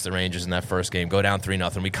slow against the Rangers in that first game, go down 3-0.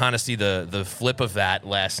 We kind of see the flip of that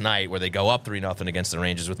last night, where they go up 3-0 against the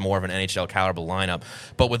Rangers with more of an NHL caliber lineup.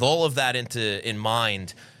 But with all of that in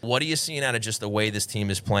mind, what are you seeing out of just the way this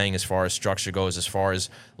team is playing as far as structure goes, as far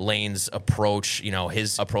as Lane's approach,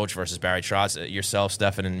 his approach versus Barry Trotz? Yourself,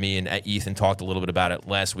 Stefan, and me and Ethan talked a little bit about it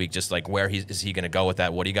last week, just like where is he going to go with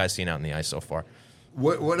that? What are you guys seeing out on the ice so far?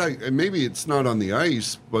 Maybe it's not on the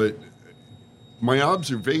ice, but my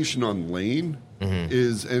observation on Lane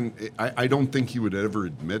is, and I don't think he would ever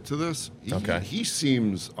admit to this, he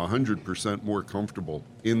seems 100% more comfortable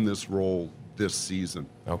in this role this season.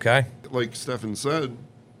 Okay. Like Stefan said,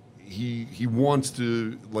 he wants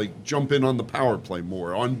to jump in on the power play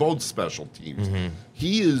more on both special teams.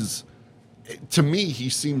 He is, to me, he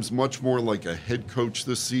seems much more like a head coach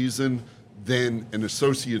this season than an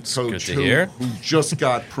associate coach who just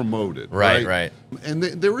got promoted. Right. And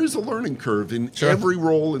there is a learning curve in every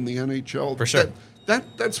role in the NHL. For sure.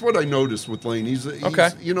 That's what I noticed with Lane.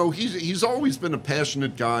 He's always been a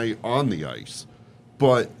passionate guy on the ice,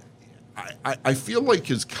 but I feel like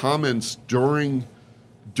his comments during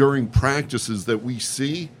practices that we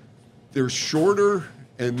see, they're shorter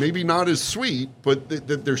and maybe not as sweet, but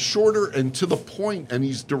they're shorter and to the point, and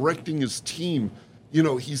he's directing his team.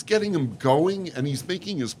 He's getting him going, and he's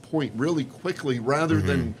making his point really quickly rather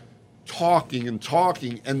than talking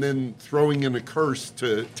and then throwing in a curse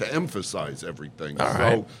to emphasize everything.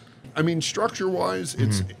 Right. I mean,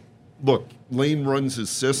 structure-wise, look, Lane runs his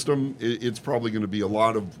system. It's probably going to be a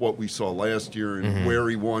lot of what we saw last year and where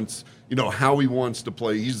he wants, how he wants to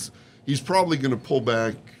play. He's probably going to pull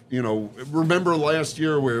back. Remember last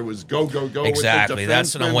year where it was go, go, go. Exactly. With the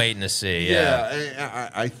That's what I'm waiting to see. Yeah.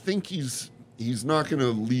 I think he's not going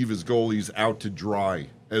to leave his goalies out to dry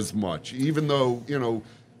as much, even though,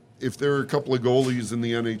 if there are a couple of goalies in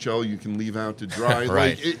the NHL you can leave out to dry.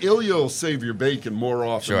 Right. Ilya will save your bacon more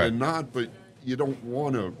often than not, but you don't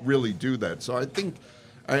want to really do that. So I think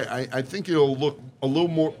it'll look a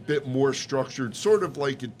little bit more structured, sort of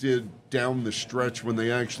like it did down the stretch when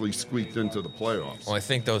they actually squeaked into the playoffs. Well, I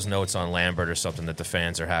think those notes on Lambert are something that the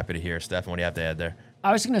fans are happy to hear. Stefan, what do you have to add there?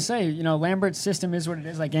 I was going to say, Lambert's system is what it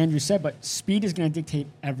is, like Andrew said, but speed is going to dictate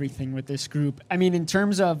everything with this group. I mean, in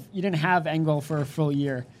terms of, you didn't have Engel for a full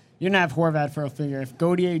year. You didn't have Horvat for a full year. If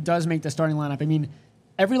Gauthier does make the starting lineup, I mean,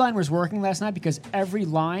 every line was working last night because every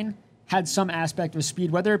line had some aspect of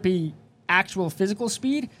speed, whether it be actual physical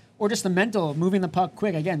speed or just the mental, moving the puck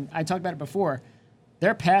quick. Again, I talked about it before.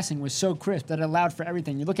 Their passing was so crisp that it allowed for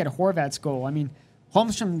everything. You look at Horvat's goal. I mean,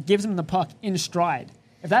 Holmstrom gives him the puck in stride.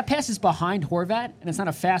 If that pass is behind Horvat and it's not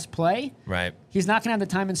a fast play, right, he's not going to have the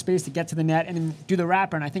time and space to get to the net and then do the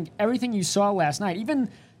wrapper. And I think everything you saw last night, even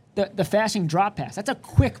the fasting drop pass, that's a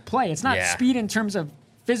quick play. It's not speed in terms of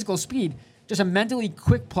physical speed, just a mentally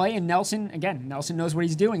quick play. And Nelson knows what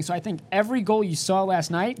he's doing. So I think every goal you saw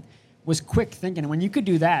last night was quick thinking. And when you could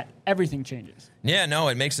do that, everything changes. Yeah, no,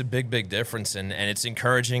 it makes a big difference, and it's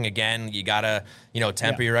encouraging. Again, you got to,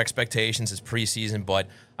 temper your expectations. It's preseason, but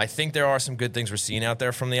I think there are some good things we're seeing out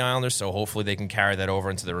there from the Islanders, so hopefully they can carry that over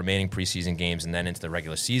into the remaining preseason games and then into the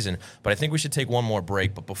regular season. But I think we should take one more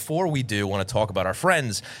break. But before we do, I want to talk about our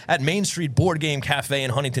friends at Main Street Board Game Cafe in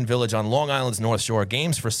Huntington Village on Long Island's North Shore.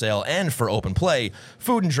 Games for sale and for open play.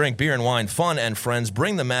 Food and drink, beer and wine, fun and friends.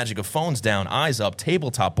 Bring the magic of phones down, eyes up,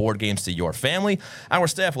 tabletop board games to your family. Our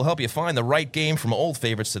staff will help you find the right game, from old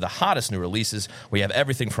favorites to the hottest new releases. We have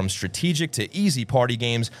everything from strategic to easy party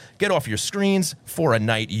games. Get off your screens for a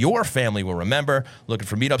night your family will remember. Looking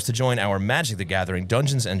for meetups to join? Our Magic the Gathering,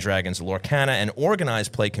 Dungeons & Dragons, Lorcana, and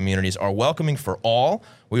organized play communities are welcoming for all.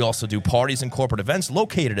 We also do parties and corporate events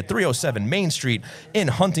located at 307 Main Street in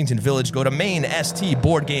Huntington Village. Go to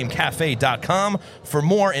mainstboardgamecafe.com for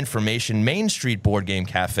more information. Main Street Board Game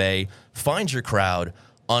Cafe. Find your crowd.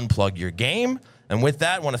 Unplug your game. And with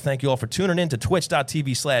that, I want to thank you all for tuning in to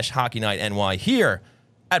twitch.tv/HockeyNightNY here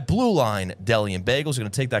at Blue Line Deli and Bagels. We're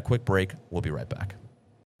going to take that quick break. We'll be right back.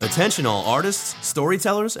 Attention all artists,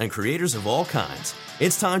 storytellers, and creators of all kinds.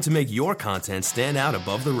 It's time to make your content stand out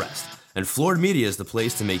above the rest. And Floored Media is the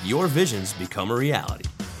place to make your visions become a reality.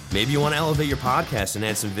 Maybe you want to elevate your podcast and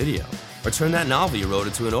add some video, or turn that novel you wrote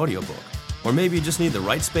into an audiobook. Or maybe you just need the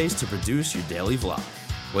right space to produce your daily vlog.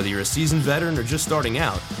 Whether you're a seasoned veteran or just starting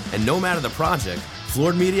out, and no matter the project,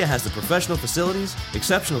 Floored Media has the professional facilities,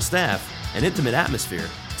 exceptional staff, and intimate atmosphere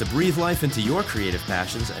to breathe life into your creative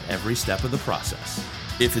passions at every step of the process.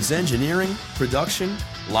 If it's engineering, production,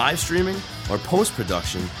 live streaming, or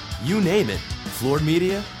post-production, you name it, Floored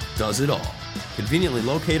Media does it all. Conveniently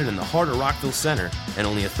located in the heart of Rockville Center and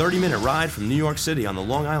only a 30-minute ride from New York City on the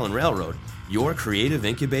Long Island Railroad, your creative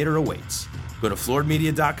incubator awaits. Go to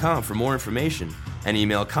flooredmedia.com for more information and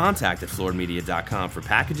email contact@flooredmedia.com for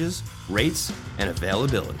packages, rates, and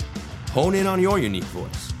availability. Hone in on your unique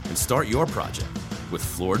voice and start your project with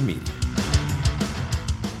Floored Media.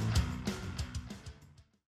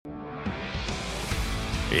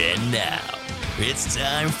 And now, it's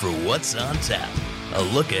time for What's on Tap, a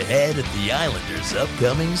look ahead at the Islanders'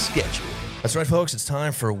 upcoming schedule. That's right, folks. It's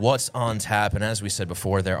time for What's on Tap. And as we said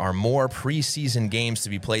before, there are more preseason games to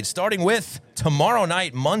be played, starting with tomorrow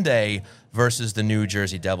night, Monday, versus the New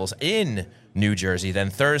Jersey Devils in New Jersey. Then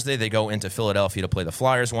Thursday, they go into Philadelphia to play the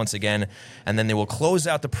Flyers once again. And then they will close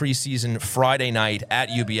out the preseason Friday night at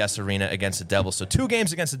UBS Arena against the Devils. So 2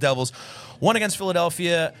 games against the Devils, 1 against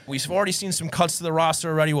Philadelphia. We've already seen some cuts to the roster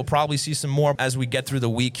already. We'll probably see some more as we get through the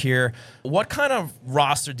week here. What kind of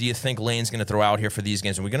roster do you think Lane's going to throw out here for these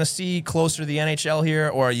games? Are we going to see closer to the NHL here,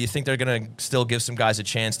 or do you think they're going to still give some guys a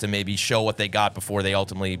chance to maybe show what they got before they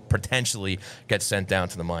ultimately potentially get sent down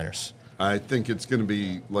to the minors? I think it's going to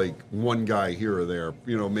be like one guy here or there,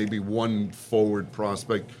 maybe one forward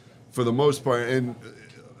prospect for the most part. And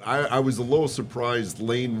I was a little surprised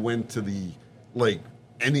Lane went to the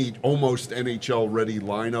almost NHL ready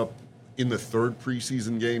lineup in the 3rd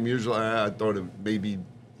preseason game. Usually I thought maybe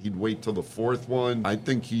he'd wait till the 4th one. I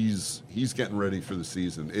think he's getting ready for the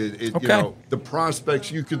season. Okay. The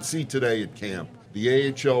prospects you could see today at camp.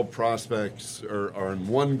 The AHL prospects are in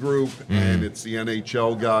one group, and it's the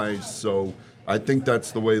NHL guys. So I think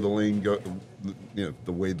that's the way the lane goes.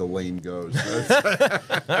 The way the lane goes. All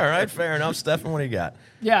right, fair enough. Stefan, what do you got?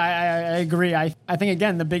 Yeah, I agree. I think,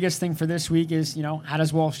 again, the biggest thing for this week is, how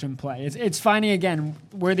does Wahlstrom play? It's finding, again,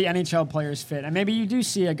 where the NHL players fit. And maybe you do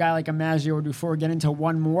see a guy like a Maggio or Dufour get into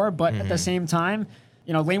one more, but at the same time,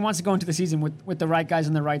 Lane wants to go into the season with the right guys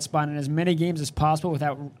in the right spot in as many games as possible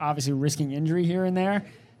without obviously risking injury here and there.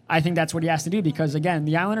 I think that's what he has to do because, again,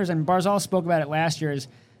 the Islanders, and Barzal spoke about it last year, is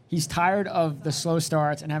he's tired of the slow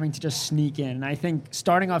starts and having to just sneak in. And I think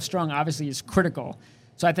starting off strong, obviously, is critical.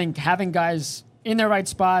 So I think having guys in their right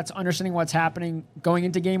spots, understanding what's happening, going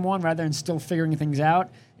into game 1 rather than still figuring things out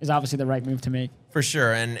is obviously the right move to make. For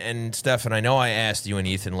sure. And Stefan, I know I asked you and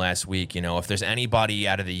Ethan last week, if there's anybody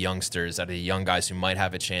out of the youngsters, out of the young guys who might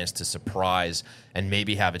have a chance to surprise and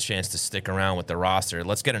maybe have a chance to stick around with the roster.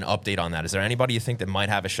 Let's get an update on that. Is there anybody you think that might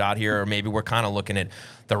have a shot here? Or maybe we're kind of looking at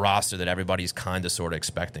the roster that everybody's kind of sort of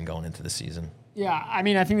expecting going into the season? Yeah, I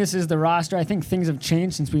think this is the roster. I think things have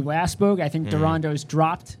changed since we last spoke. I think Duranto's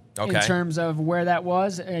dropped in terms of where that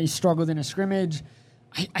was. He struggled in a scrimmage.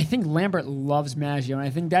 I think Lambert loves Maggio, and I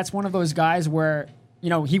think that's one of those guys where,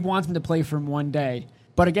 he wants him to play for him one day.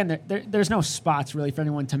 But again, there's no spots really for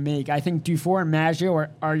anyone to make. I think Dufour and Maggio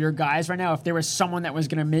are your guys right now. If there was someone that was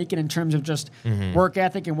going to make it in terms of just work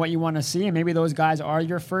ethic and what you want to see, and maybe those guys are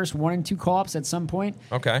your first 1 and 2 call-ups at some point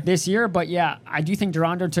this year. But yeah, I do think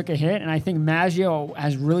Durando took a hit, and I think Maggio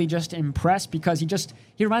has really just impressed because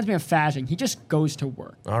he reminds me of Fashing. He just goes to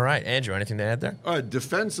work. All right, Andrew, anything to add there?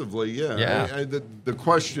 Defensively, yeah. The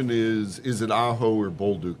question is it Aho or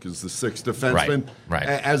Bolduc is the 6th defenseman? Right.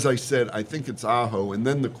 As I said, I think it's Aho, and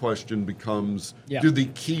then the question becomes, do they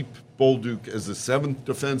keep Bolduc as a 7th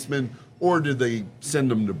defenseman, or do they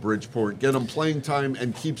send him to Bridgeport, get him playing time,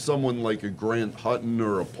 and keep someone like a Grant Hutton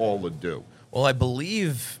or a Paul Ledoux? Well, I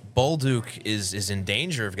believe Bolduc is in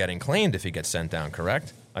danger of getting claimed if he gets sent down,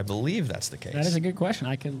 correct? I believe that's the case. That is a good question.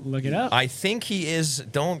 I could look it up. I think he is.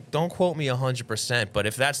 Don't quote me 100%, but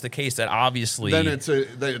if that's the case, that obviously then it's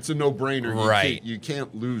a no-brainer. Right, you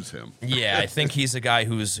can't lose him. Yeah, I think he's a guy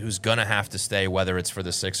who's gonna have to stay, whether it's for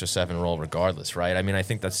the 6 or 7 role, regardless. Right? I mean, I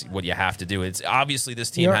think that's what you have to do. It's obviously this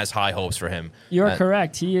team has high hopes for him. You're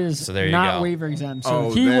correct. He is not waiver exempt,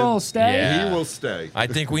 so he will stay. Yeah. He will stay. I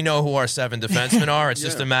think we know who our 7 defensemen are. It's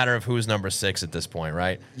just a matter of who's number 6 at this point,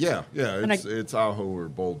 right? Yeah. It's Aho or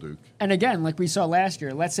Bolduc. And again, like we saw last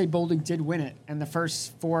year, let's say Bolduc did win it, and the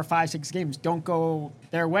first 4, 5, 6 games don't go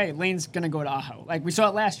their way. Lane's going to go to Aho. Like we saw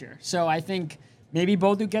it last year. So I think maybe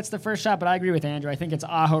Bolduc gets the first shot, but I agree with Andrew. I think it's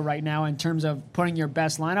Aho right now in terms of putting your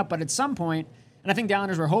best lineup. But at some point, and I think the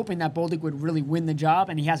Islanders were hoping that Bolduc would really win the job,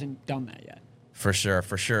 and he hasn't done that yet. For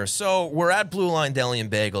sure. So we're at Blue Line Deli and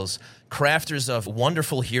Bagels, crafters of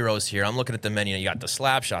wonderful heroes here. I'm looking at the menu. You got the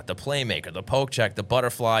slap shot, the playmaker, the poke check, the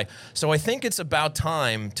butterfly. So I think it's about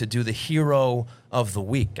time to do the hero of the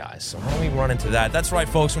week, guys. So why don't we run into that? That's right,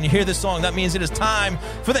 folks. When you hear this song, that means it is time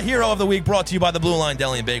for the hero of the week, brought to you by the Blue Line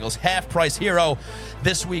Deli and Bagels half-price hero.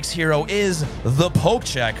 This week's hero is the poke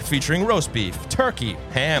check, featuring roast beef, turkey,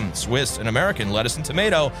 ham, Swiss, and American lettuce and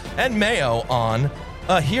tomato, and mayo on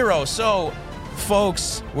a hero. So,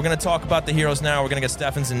 folks, we're going to talk about the heroes now. We're going to get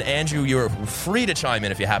Steffens, and Andrew, you're free to chime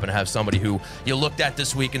in if you happen to have somebody who you looked at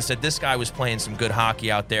this week and said, this guy was playing some good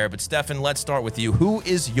hockey out there. But, Steffen, let's start with you. Who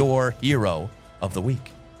is your hero of the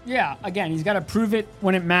week? Yeah, again, he's got to prove it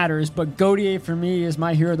when it matters, but Gauthier, for me, is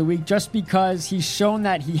my hero of the week just because he's shown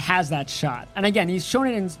that he has that shot. And again, he's shown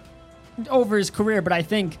it over his career, but I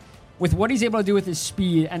think with what he's able to do with his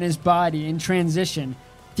speed and his body in transition,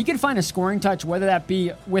 if he can find a scoring touch, whether that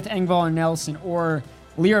be with Engvall and Nelson or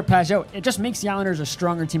Leo Pajot, it just makes the Islanders a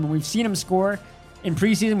stronger team. And we've seen him score in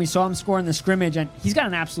preseason. We saw him score in the scrimmage, and he's got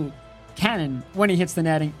an absolute cannon when he hits the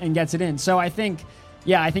net and gets it in. So I think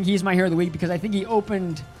he's my hero of the week because I think he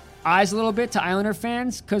opened eyes a little bit to Islander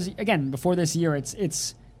fans. Because again, before this year,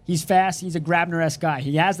 he's fast. He's a Grabner-esque guy.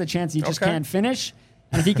 He has the chance. He just can't finish.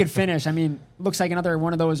 And if he could finish, I mean, looks like another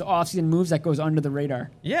one of those offseason moves that goes under the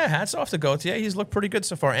radar. Yeah, hats off to Gauthier. He's looked pretty good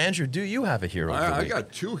so far. Andrew, do you have a hero? I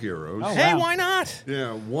got 2 heroes. Oh, hey, wow. Why not?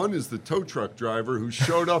 Yeah, one is the tow truck driver who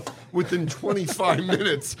showed up within 25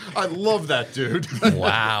 minutes. I love that dude.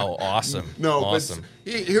 Wow, awesome. Awesome.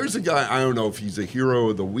 But here's a guy, I don't know if he's a hero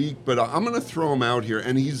of the week, but I'm going to throw him out here,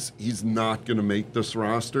 and he's not going to make this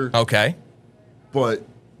roster. Okay. But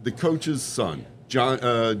the coach's son.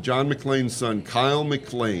 John McLean's son, Kyle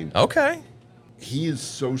McLean. Okay. He is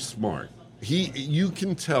so smart. You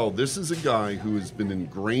can tell this is a guy who has been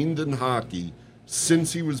ingrained in hockey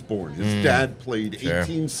since he was born. His dad played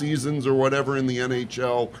 18 seasons or whatever in the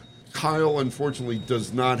NHL. Kyle, unfortunately,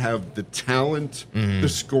 does not have the talent, the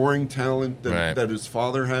scoring talent that his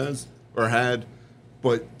father has or had.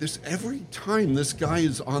 But every time this guy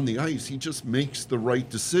is on the ice, he just makes the right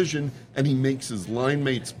decision, and he makes his line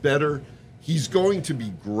mates better. He's going to be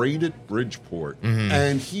great at Bridgeport,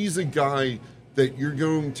 and he's a guy that you're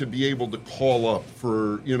going to be able to call up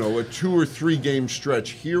for, a 2 or 3 game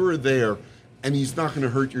stretch here or there, and he's not going to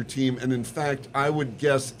hurt your team. And in fact, I would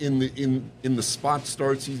guess in the spot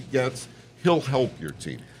starts he gets, he'll help your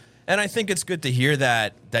team. And I think it's good to hear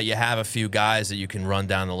that you have a few guys that you can run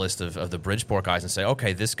down the list of the Bridgeport guys and say,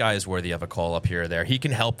 okay, this guy is worthy of a call up here or there. He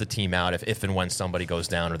can help the team out if and when somebody goes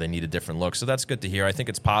down or they need a different look. So that's good to hear. I think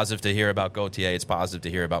it's positive to hear about Gauthier. It's positive to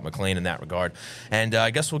hear about McLean in that regard. And I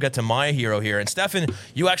guess we'll get to my hero here. And Steffen,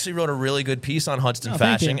 you actually wrote a really good piece on Hudson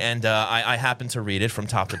Fashing, and I happened to read it from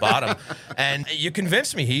top to bottom. And you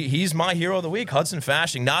convinced me. He's my hero of the week, Hudson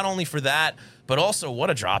Fashing. Not only for that, but also what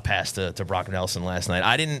a drop pass to Brock Nelson last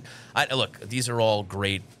night. Look, these are all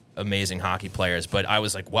great amazing hockey players. But I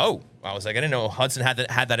was like, whoa. I was like, I didn't know Hudson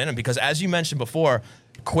had that in him, because as you mentioned before,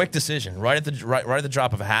 quick decision, right at the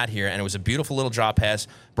drop of a hat here, and it was a beautiful little drop pass.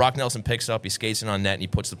 Brock Nelson picks up, he skates in on net, and he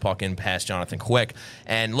puts the puck in past Jonathan Quick.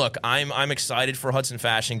 And look, I'm excited for Hudson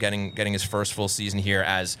Fasching getting his first full season here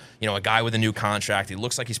as, you know, a guy with a new contract. He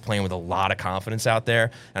looks like he's playing with a lot of confidence out there,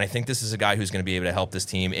 and I think this is a guy who's going to be able to help this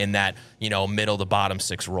team in that, you know, middle to bottom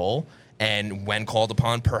six role. And when called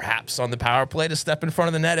upon, perhaps on the power play, to step in front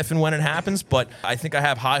of the net if and when it happens. But I think I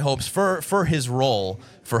have high hopes for his role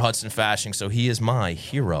for Hudson Fasching, so he is my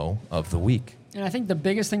hero of the week. And I think the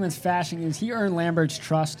biggest thing with Fasching is he earned Lambert's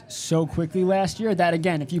trust so quickly last year that,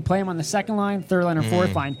 again, if you play him on the second line, third line, or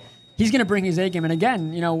fourth line, he's going to bring his A game. And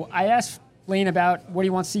again, you know, I asked Lane about what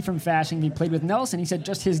he wants to see from Fasching. He played with Nelson. He said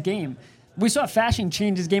just his game. We saw Fasching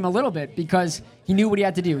change his game a little bit because he knew what he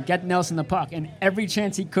had to do, get Nelson the puck. And every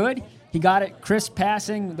chance he could, he got it, crisp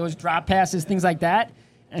passing, those drop passes, things like that.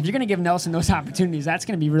 And if you're going to give Nelson those opportunities, that's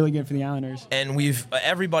going to be really good for the Islanders. And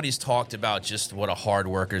everybody's talked about just what a hard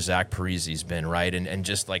worker Zach Parise's been, right? And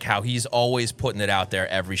just like how he's always putting it out there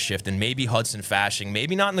every shift. And maybe Hudson Fasching,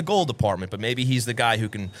 maybe not in the goal department, but maybe he's the guy who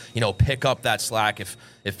can, you know, pick up that slack if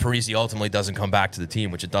Parise ultimately doesn't come back to the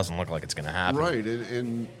team, which it doesn't look like it's going to happen. Right,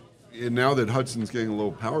 and now that Hudson's getting a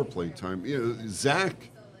little power play time, you know, Zach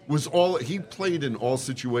he played in all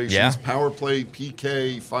situations. Yeah. Power play,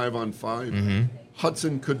 PK, 5-on-5.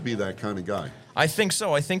 Hudson could be that kind of guy. I think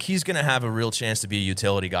so. I think he's going to have a real chance to be a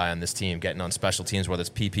utility guy on this team, getting on special teams, whether it's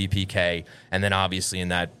PK, and then obviously in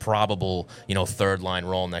that probable, you know, third line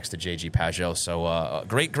role next to JG Pajot. So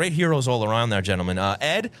great heroes all around there, gentlemen.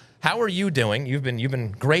 Ed, how are you doing? You've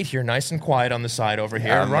been great here, nice and quiet on the side over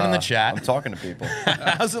here, running the chat. I'm talking to people.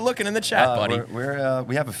 How's it looking in the chat, buddy?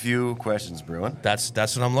 We have a few questions brewing. That's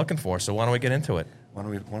what I'm looking for. So why don't we get into it? Why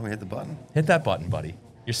don't we hit the button? Hit that button, buddy.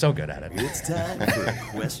 You're so good at it. It's time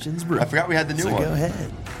for Questions Brew. I forgot we had the new one. Go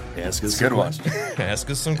ahead. Ask us It's a good one.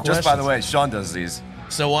 Ask us some questions. Just by the way, Sean does these.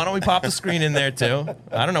 So why don't we pop the screen in there too?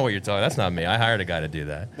 I don't know what you're talking. That's not me. I hired a guy to do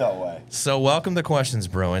that. No way. So welcome to Questions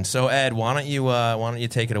Brewing. So Ed, why don't you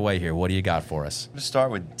take it away here? What do you got for us? I'm going to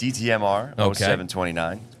start with DTMR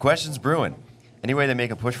 0729. Questions Brewing. Any way they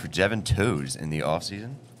make a push for Jevon Toews in the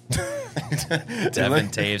offseason? Devin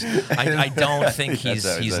Taves. I don't think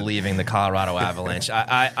he's leaving the Colorado Avalanche.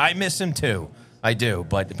 I miss him too. I do,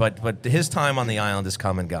 but his time on the island is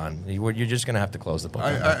come and gone. You're just going to have to close the book.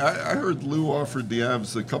 I heard Lou offered the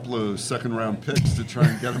Avs a couple of second-round picks to try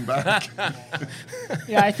and get him back.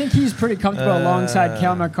 Yeah, I think he's pretty comfortable alongside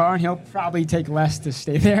Cale Makar, and he'll probably take less to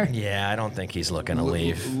stay there. Yeah, I don't think he's looking to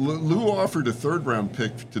leave. Lou offered a third-round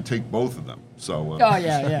pick to take both of them. So. Oh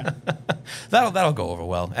yeah. That'll go over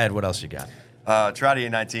well. Ed, what else you got? Trouty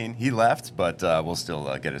 19, he left, but we'll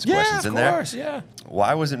still get his questions in there. Of course, yeah.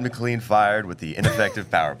 Why wasn't McLean fired with the ineffective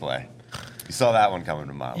power play? You saw that one coming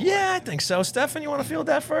a mile away. Yeah, I think so. Stefan, you want to field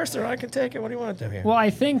that first, or I can take it? What do you want to do here? Well, I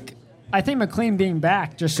think McLean being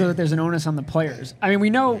back just so that there's an onus on the players. I mean, we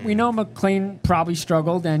know McLean probably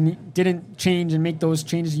struggled and didn't change and make those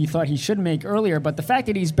changes you thought he should make earlier, but the fact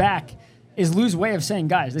that he's back is Lou's way of saying,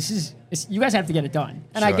 guys, you guys have to get it done.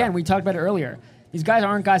 And again, we talked about it earlier. These guys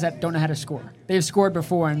aren't guys that don't know how to score. They've scored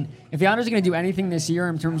before, and if the Islanders are going to do anything this year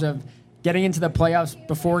in terms of getting into the playoffs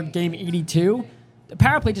before game 82, the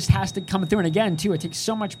power play just has to come through. And again, too, it takes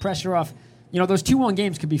so much pressure off. You know, those 2-1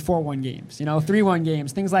 games could be 4-1 games, 3-1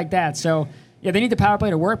 games, things like that. So, yeah, they need the power play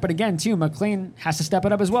to work. But again, too, McLean has to step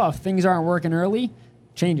it up as well. If things aren't working early,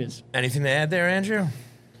 changes. Anything to add there, Andrew?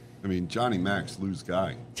 I mean, Johnny Mac's Lou's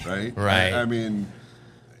guy, right? Right. I mean,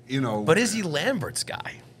 But is he Lambert's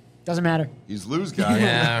guy? Doesn't matter. He's Lou's guy.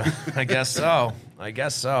 Yeah, I guess so.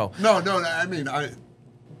 No, I mean,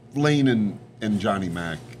 Lane and Johnny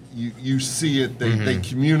Mac, you see it. They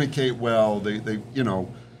communicate well.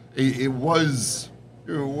 It was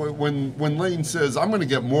when Lane says, "I'm going to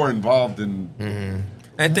get more involved in."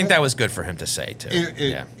 I think that was good for him to say too.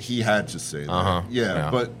 He had to say that.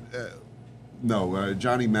 Yeah, but no,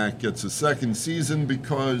 Johnny Mac gets a second season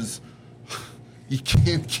because. You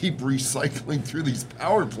can't keep recycling through these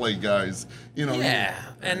power play guys, Yeah,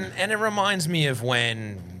 and it reminds me of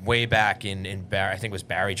when way back in I think it was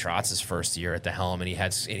Barry Trotz's first year at the helm, and he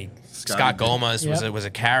had Scott Gomez was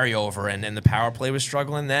a carryover, and the power play was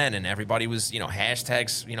struggling then, and everybody was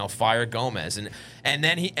hashtags fire Gomez, and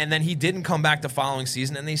then he didn't come back the following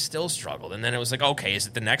season, and they still struggled, and then it was like, okay, is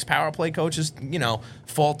it the next power play coach's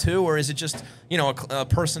fault too, or is it just a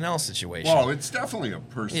personnel situation? Well, it's definitely a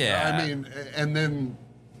personnel. Yeah. I mean, and then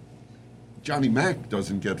Johnny Mac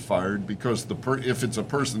doesn't get fired because if it's a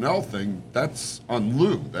personnel thing, that's on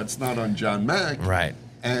Lou. That's not on John Mac. Right.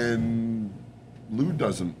 And Lou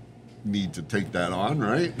doesn't need to take that on,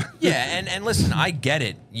 right? Yeah, and listen, I get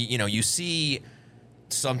it. You see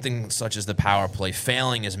something such as the power play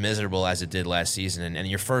failing as miserable as it did last season, and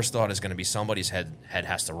your first thought is going to be somebody's head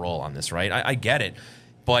has to roll on this, right? I get it.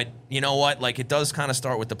 But you know what? Like, it does kind of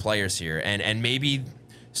start with the players here, and maybe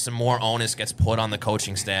some more onus gets put on the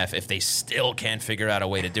coaching staff if they still can't figure out a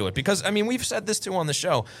way to do it. Because, I mean, we've said this too on the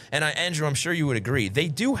show, and Andrew, I'm sure you would agree, they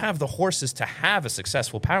do have the horses to have a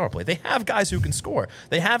successful power play. They have guys who can score.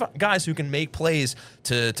 They have guys who can make plays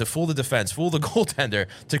to fool the defense, fool the goaltender,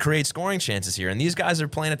 to create scoring chances here. And these guys are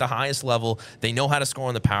playing at the highest level. They know how to score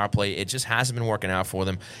on the power play. It just hasn't been working out for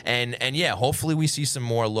them. And yeah, hopefully we see some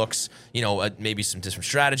more looks, maybe some different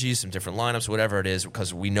strategies, some different lineups, whatever it is,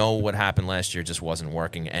 because we know what happened last year just wasn't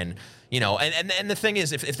working. And the thing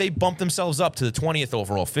is, if they bump themselves up to the 20th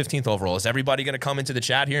overall, 15th overall, is everybody going to come into the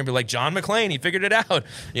chat here and be like, John McClain, he figured it out?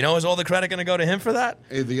 Is all the credit going to go to him for that?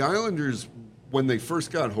 Hey, the Islanders, when they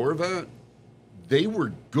first got Horvat, they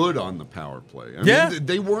were good on the power play. I mean,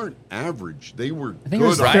 they weren't average. They were good. I think it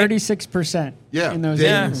was 36% in those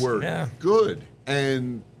games. They were good.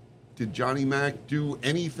 And did Johnny Mac do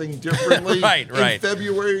anything differently in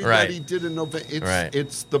February that he did in November?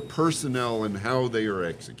 It's the personnel and how they are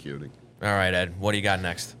executing. All right, Ed, what do you got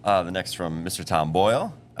next? The next from Mr. Tom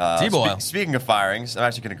Boyle. T-Boyle. Speaking of firings, I'm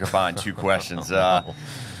actually going to combine two questions.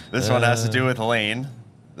 This one has to do with Lane.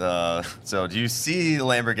 So do you see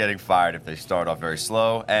Lambert getting fired if they start off very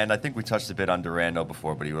slow? And I think we touched a bit on Durando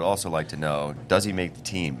before, but he would also like to know, does he make the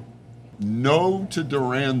team? No to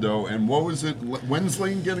Durando, and what was it? When's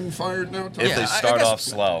Lane getting fired now, Tom? If they start off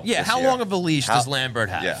slow. Yeah, how long of a leash does Lambert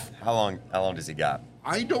have? Yeah, how long does he got?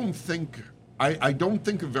 I don't think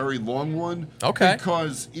a very long one. Okay.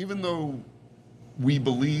 Because even though I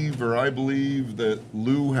believe that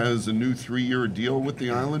Lou has a new 3-year deal with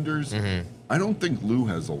the Islanders, I don't think Lou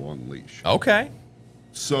has a long leash. Okay.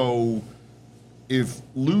 So if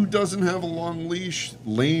Lou doesn't have a long leash,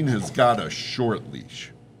 Lane has got a short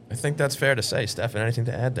leash. I think that's fair to say. Stefan, anything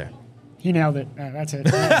to add there? He nailed it. That's it.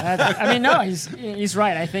 No, he's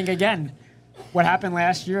right. I think, again, what happened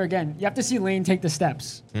last year, again, you have to see Lane take the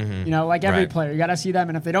steps. Like every player. You got to see them,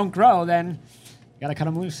 and if they don't grow, then you got to cut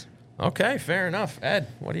them loose. Okay, fair enough. Ed,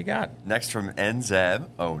 what do you got? Next from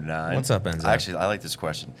NZeb09. What's up, NZeb? Actually, I like this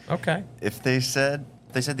question. Okay. If they said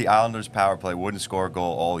the Islanders' power play wouldn't score a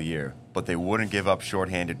goal all year, but they wouldn't give up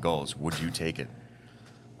shorthanded goals, would you take it?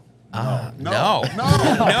 No.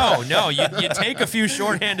 You take a few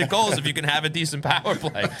shorthanded goals if you can have a decent power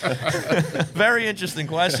play. Very interesting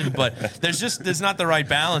question, but there's not the right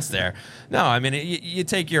balance there. No, I mean, you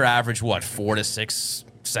take your average, 4 to 6,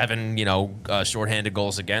 7, shorthanded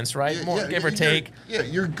goals against, right? Give or take.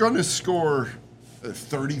 You're going to score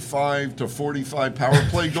 35 to 45 power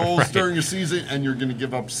play goals during a season, and you're going to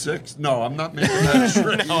give up 6? No, I'm not making that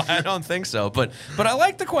straight. No, I don't think so. But I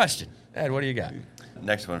like the question. Ed, what do you got?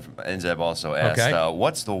 Next one from NZeb also asked,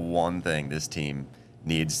 what's the one thing this team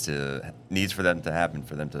needs for them to happen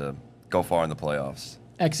for them to go far in the playoffs?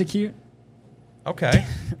 Execute. Okay.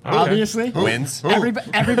 Obviously. Wins.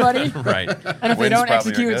 Everybody. Right. And if they don't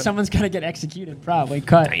execute, someone's got to get executed, probably.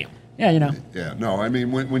 Cut. Damn. Yeah, Yeah, no, I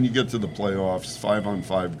mean, when you get to the playoffs,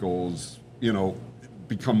 5-on-5 goals,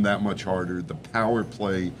 become that much harder. The power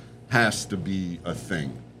play has to be a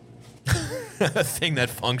thing. A thing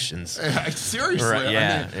that functions. Seriously. Right,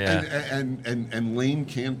 yeah. And Lane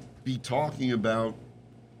can't be talking about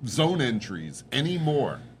zone entries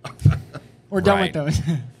anymore. We're done with those.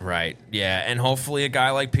 Right. Yeah, and hopefully a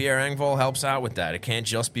guy like Pierre Engvall helps out with that. It can't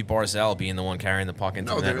just be Barzal being the one carrying the puck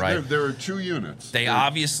into the net, right? There are two units. They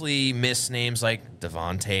obviously miss names like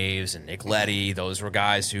Devon Taves and Nick Leddy. Those were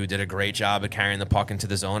guys who did a great job at carrying the puck into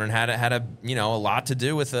the zone and had a lot to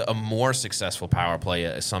do with a more successful power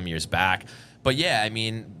play some years back. But yeah, I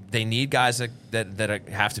mean, they need guys that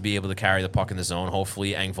have to be able to carry the puck in the zone.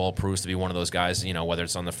 Hopefully, Engvall proves to be one of those guys. Whether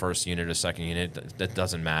it's on the first unit or second unit, that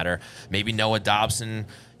doesn't matter. Maybe Noah Dobson,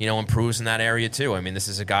 improves in that area too. I mean, this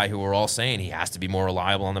is a guy who we're all saying he has to be more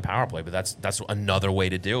reliable on the power play. But that's another way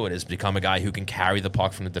to do it, is become a guy who can carry the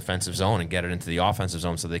puck from the defensive zone and get it into the offensive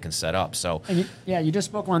zone so they can set up. So you just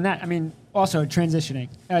spoke on that. I mean, also transitioning.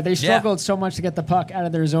 They struggled so much to get the puck out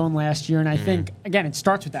of their zone last year, and I think again it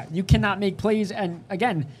starts with that. You cannot make plays, and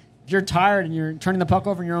again, if you're tired and you're turning the puck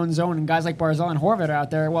over in your own zone, and guys like Barzal and Horvat are out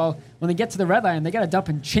there, well, when they get to the red line, they got to dump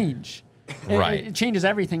and change. It changes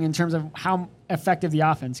everything in terms of how effective the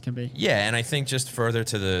offense can be. Yeah, and I think just further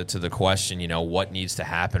to the question, what needs to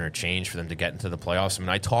happen or change for them to get into the playoffs. I mean,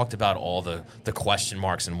 I talked about all the question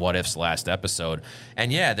marks and what ifs last episode,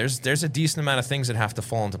 and yeah, there's a decent amount of things that have to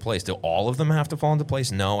fall into place. Do all of them have to fall into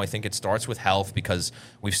place? No, I think it starts with health, because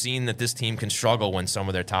we've seen that this team can struggle when some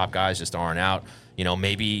of their top guys just aren't out.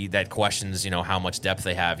 Maybe that questions, how much depth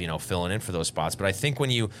they have, filling in for those spots. But I think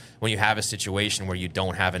when you have a situation where you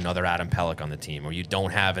don't have another Adam Pelech on the team, or you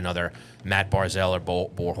don't have another Matt Barzell or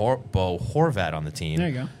Bo Horvat on the team. There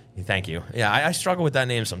you go. Thank you. Yeah, I struggle with that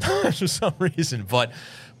name sometimes for some reason. But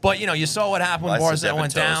you saw what happened when Barzell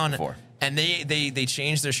went down. Before. And they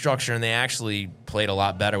changed their structure, and they actually played a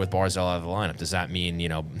lot better with Barzell out of the lineup. Does that mean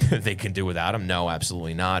they can do without him? No,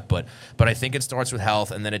 absolutely not. But I think it starts with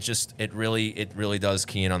health, and then it really does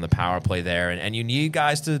key in on the power play there. And you need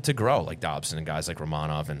guys to grow, like Dobson and guys like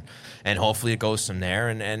Romanov, and hopefully it goes from there.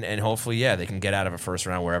 And hopefully, they can get out of a first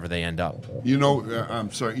round wherever they end up.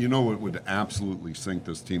 I'm sorry. What would absolutely sink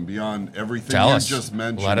this team beyond everything Tell you us. just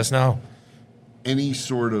mentioned? Let us know. Any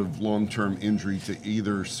sort of long-term injury to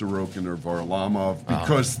either Sorokin or Varlamov,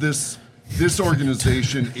 because this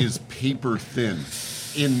organization is paper thin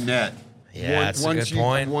in net. Yeah, that's a good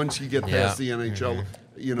point. Once you get past the NHL,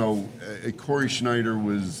 Corey Schneider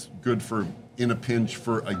was good in a pinch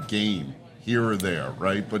for a game here or there,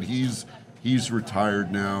 right? But he's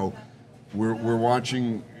retired now. We're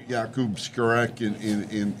watching Jakub Skarek,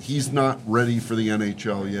 and he's not ready for the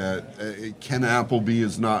NHL yet. Ken Appleby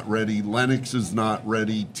is not ready. Lennox is not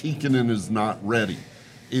ready. Tikkanen is not ready.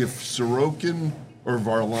 If Sorokin or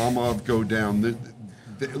Varlamov go down,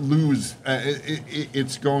 they lose.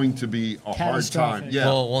 It's going to be a hard time. Yeah.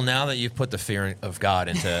 Well, now that you've put the fear of God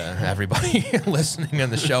into everybody listening on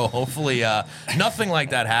the show, hopefully nothing like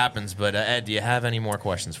that happens. But Ed, do you have any more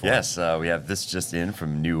questions for us? Yes, we have this just in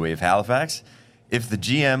from New Wave Halifax. If the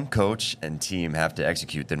GM, coach, and team have to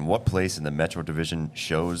execute, then what place in the Metro Division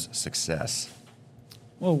shows success?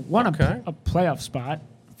 Well, a playoff spot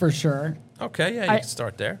for sure. Okay, yeah, you can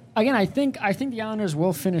start there. Again, I think the Islanders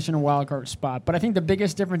will finish in a wild card spot, but I think the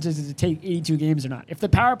biggest difference is to take 82 games or not. If the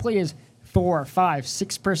power play is 4, 5,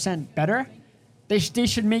 6% better, they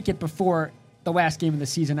should make it before the last game of the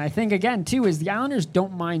season. I think, again, too, is the Islanders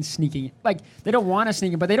don't mind sneaking. Like, they don't want to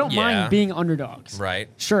sneak it, but they don't mind being underdogs. Right.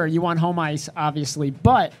 Sure, you want home ice, obviously,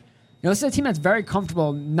 but this is a team that's very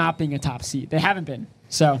comfortable not being a top seed. They haven't been,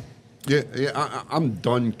 so. Yeah, I'm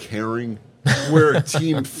done caring where a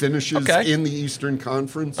team finishes in the Eastern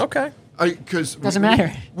Conference. Okay. Because doesn't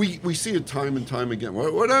matter. We see it time and time again.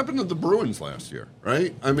 What happened to the Bruins last year,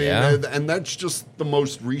 right? I mean, and that's just the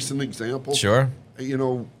most recent example. Sure.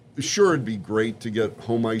 Sure, it'd be great to get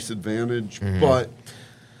home ice advantage, but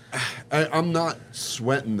I'm not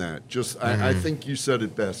sweating that. I think you said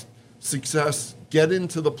it best. Success, get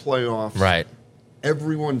into the playoffs. Right.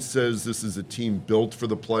 Everyone says this is a team built for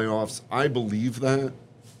the playoffs. I believe that,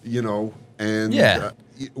 and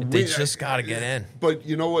they just got to get in. But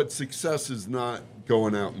you know what? Success is not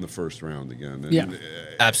going out in the first round again. And,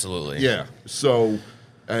 absolutely. Yeah. So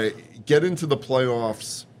get into the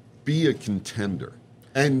playoffs, be a contender.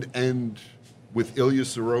 And with Ilya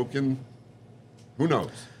Sorokin, who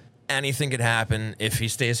knows? Anything could happen if he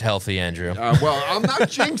stays healthy, Andrew. Well, I'm not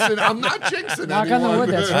jinxing. Knock on the wood,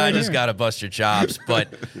 that's right. I just got to bust your chops. But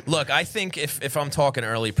look, I think if I'm talking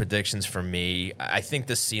early predictions for me, I think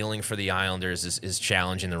the ceiling for the Islanders is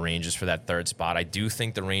challenging the Rangers for that third spot. I do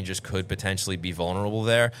think the Rangers could potentially be vulnerable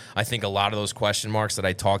there. I think a lot of those question marks that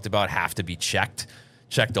I talked about have to be checked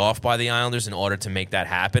off by the Islanders in order to make that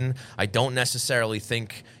happen. I don't necessarily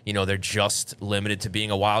think they're just limited to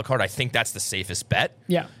being a wild card. I think that's the safest bet.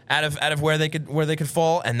 Yeah. Out of where they could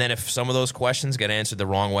fall, and then if some of those questions get answered the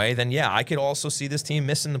wrong way, then I could also see this team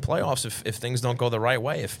missing the playoffs if things don't go the right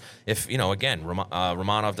way. If again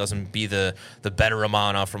Romanov doesn't be the better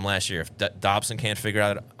Romanov from last year, if Dobson can't figure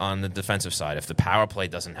out on the defensive side, if the power play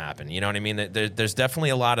doesn't happen, you know what I mean? There's definitely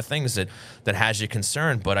a lot of things that has you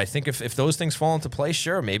concerned. But I think if those things fall into place,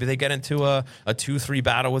 sure, maybe they get into a 2-3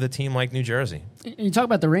 battle with a team like New Jersey. You talk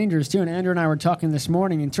about the Rangers too, and Andrew and I were talking this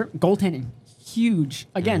morning. Goaltending, huge.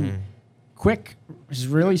 Again, Quick has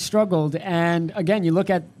really struggled. And again, you look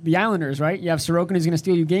at the Islanders, right? You have Sorokin who's going to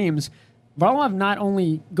steal you games. Varlamov not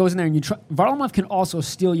only goes in there and Varlamov can also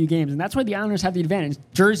steal you games, and that's why the Islanders have the advantage.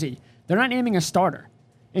 Jersey, they're not naming a starter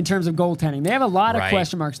in terms of goaltending. They have a lot of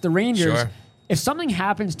question marks. The Rangers. Sure. If something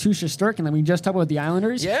happens to Shesterkin, like we just talked about the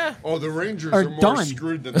Islanders, the Rangers are more done.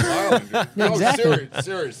 screwed than the Islanders. Exactly.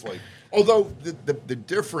 Seriously. Although the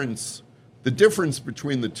difference The difference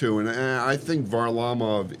between the two, and I think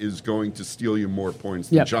Varlamov is going to steal you more points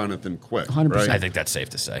than Jonathan Quick. 100%. Right? I think that's safe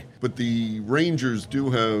to say. But the Rangers do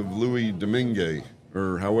have Louis Domingue,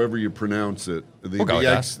 or however you pronounce it,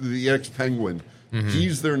 the ex-Penguin. Mm-hmm.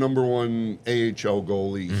 He's their number one AHL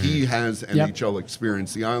goalie. Mm-hmm. He has NHL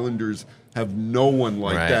experience. The Islanders have no one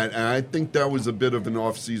like that. And I think that was a bit of an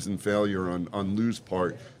off-season failure on Lou's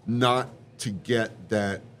part, not to get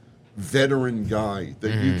that veteran guy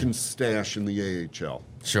that you can stash in the AHL.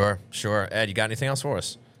 Sure. Ed, you got anything else for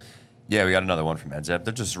us? Yeah, we got another one from Ed Zep.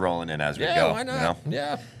 They're just rolling in as we go. Why not? You know?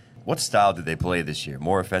 Yeah. What style did they play this year?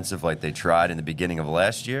 More offensive like they tried in the beginning of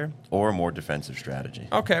last year, or more defensive strategy?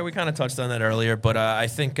 Okay, we kind of touched on that earlier, but I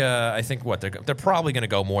think what they're probably going to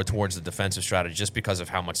go more towards the defensive strategy just because of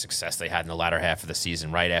how much success they had in the latter half of the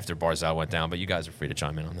season, right after Barzal went down. But you guys are free to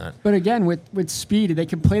chime in on that. But again, with speed, they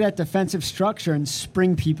can play that defensive structure and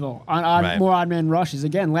spring people on more odd man rushes.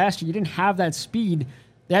 Again, last year you didn't have that speed.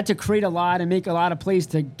 They had to create a lot and make a lot of plays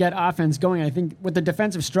to get offense going. I think with the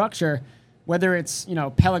defensive structure, whether it's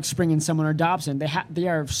Pelech springing someone or Dobson, they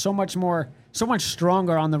are so much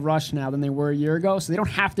stronger on the rush now than they were a year ago. So they don't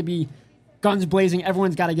have to be guns blazing.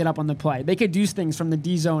 Everyone's got to get up on the play. They could do things from the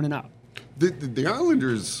D zone and up. The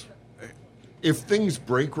Islanders, if things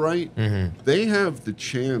break right, they have the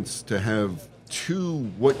chance to have two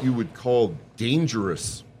what you would call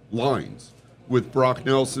dangerous lines with Brock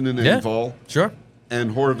Nelson and Engvall,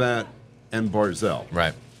 and Horvat and Barzal.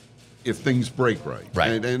 Right. If things break right.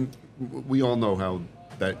 Right. And we all know how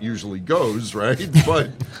that usually goes, right? But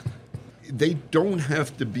they don't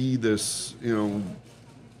have to be this,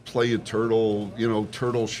 play a turtle,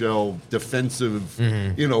 turtle shell defensive,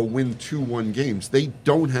 win 2-1 games. They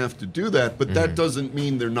don't have to do that, but that doesn't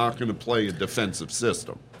mean they're not going to play a defensive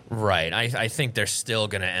system. Right. I think they're still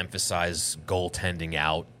going to emphasize goaltending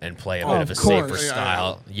out and play a bit of a safer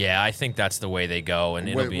style. Yeah, I think that's the way they go, and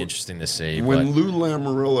it'll be interesting to see. When Lou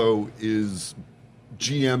Lamoriello is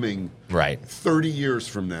GMing 30 years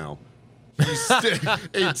from now,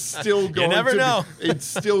 it's still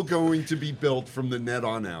going to be built from the net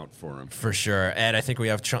on out for him. For sure. Ed, I think we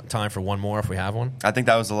have time for one more if we have one. I think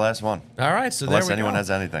that was the last one. All right. So unless anyone has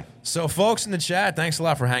anything. So folks in the chat, thanks a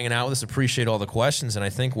lot for hanging out with us. Appreciate all the questions. And I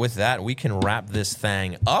think with that, we can wrap this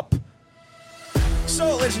thing up.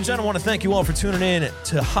 So, ladies and gentlemen, I want to thank you all for tuning in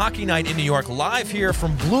to Hockey Night in New York, live here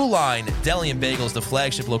from Blue Line Deli and Bagels, the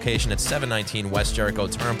flagship location at 719 West Jericho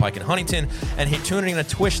Turnpike in Huntington, and tuning in at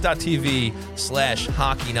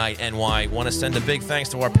twitch.tv/HockeyNightNY. Want to send a big thanks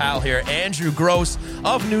to our pal here, Andrew Gross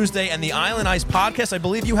of Newsday and the Island Ice podcast. I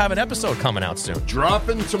believe you have an episode coming out soon.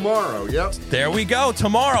 Dropping tomorrow, yep. There we go.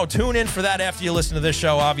 Tomorrow. Tune in for that after you listen to this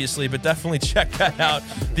show, obviously, but definitely check that out.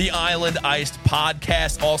 The Island Iced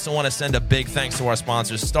podcast. Also want to send a big thanks to our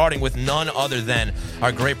sponsors, starting with none other than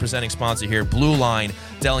our great presenting sponsor here, Blue Line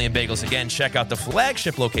Deli and Bagels. Again, check out the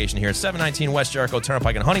flagship location here at 719 West Jericho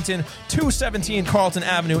Turnpike in Huntington, 217 Carlton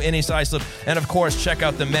Avenue in East Islip, and of course, check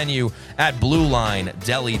out the menu at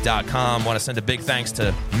BlueLineDeli.com. Want to send a big thanks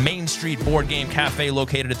to Main Street Board Game Cafe,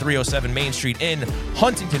 located at 307 Main Street in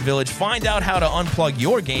Huntington Village. Find out how to unplug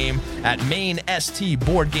your game at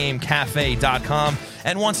MainSTBoardGameCafe.com.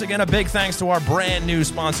 And once again, a big thanks to our brand new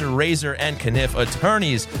sponsor, Razor and Kniff,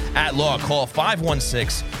 attorneys at law. Call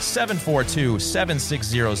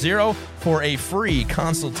 516-742-7600 for a free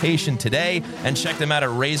consultation today. And check them out at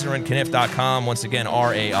razorandkniff.com. Once again,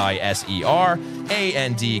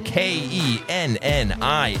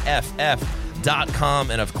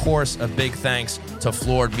 RAISERANDKENNIFF.com. And of course, a big thanks to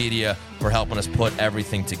Floored Media for helping us put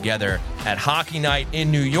everything together at Hockey Night in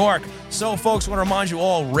New York. So, folks, I want to remind you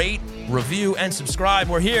all, rate, review, and subscribe.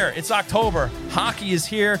 We're here. It's October. Hockey is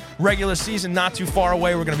here. Regular season not too far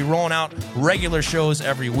away. We're going to be rolling out regular shows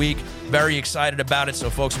every week. Very excited about it.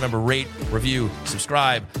 So, folks, remember, rate, review,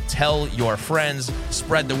 subscribe, tell your friends,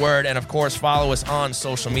 spread the word, and, of course, follow us on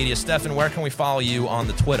social media. Stefan, where can we follow you on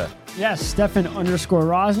the Twitter? Yes,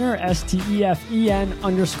 Stefan_Rosner,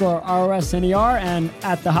 STEFEN_ROSNER, and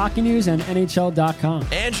at the Hockey News and NHL.com.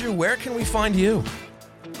 Andrew, where can we find you?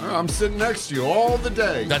 I'm sitting next to you all the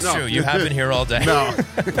day. That's true. You have been here all day. No.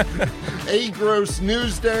 A Gross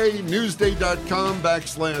Newsday,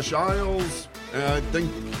 Newsday.com/Isles, I think,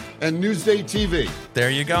 and Newsday TV. There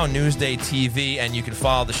you go, Newsday TV, and you can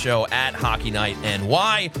follow the show at Hockey Night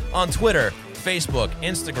NY on Twitter, Facebook,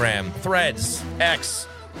 Instagram, Threads, X,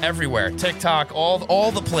 everywhere, TikTok,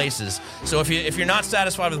 all the places. So if you're not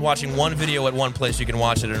satisfied with watching one video at one place, you can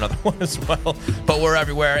watch it at another one as well. But we're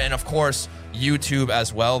everywhere, and of course, YouTube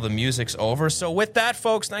as well. The music's over. So with that,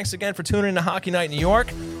 folks, thanks again for tuning in to Hockey Night in New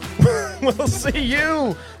York. We'll see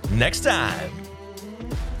you next time.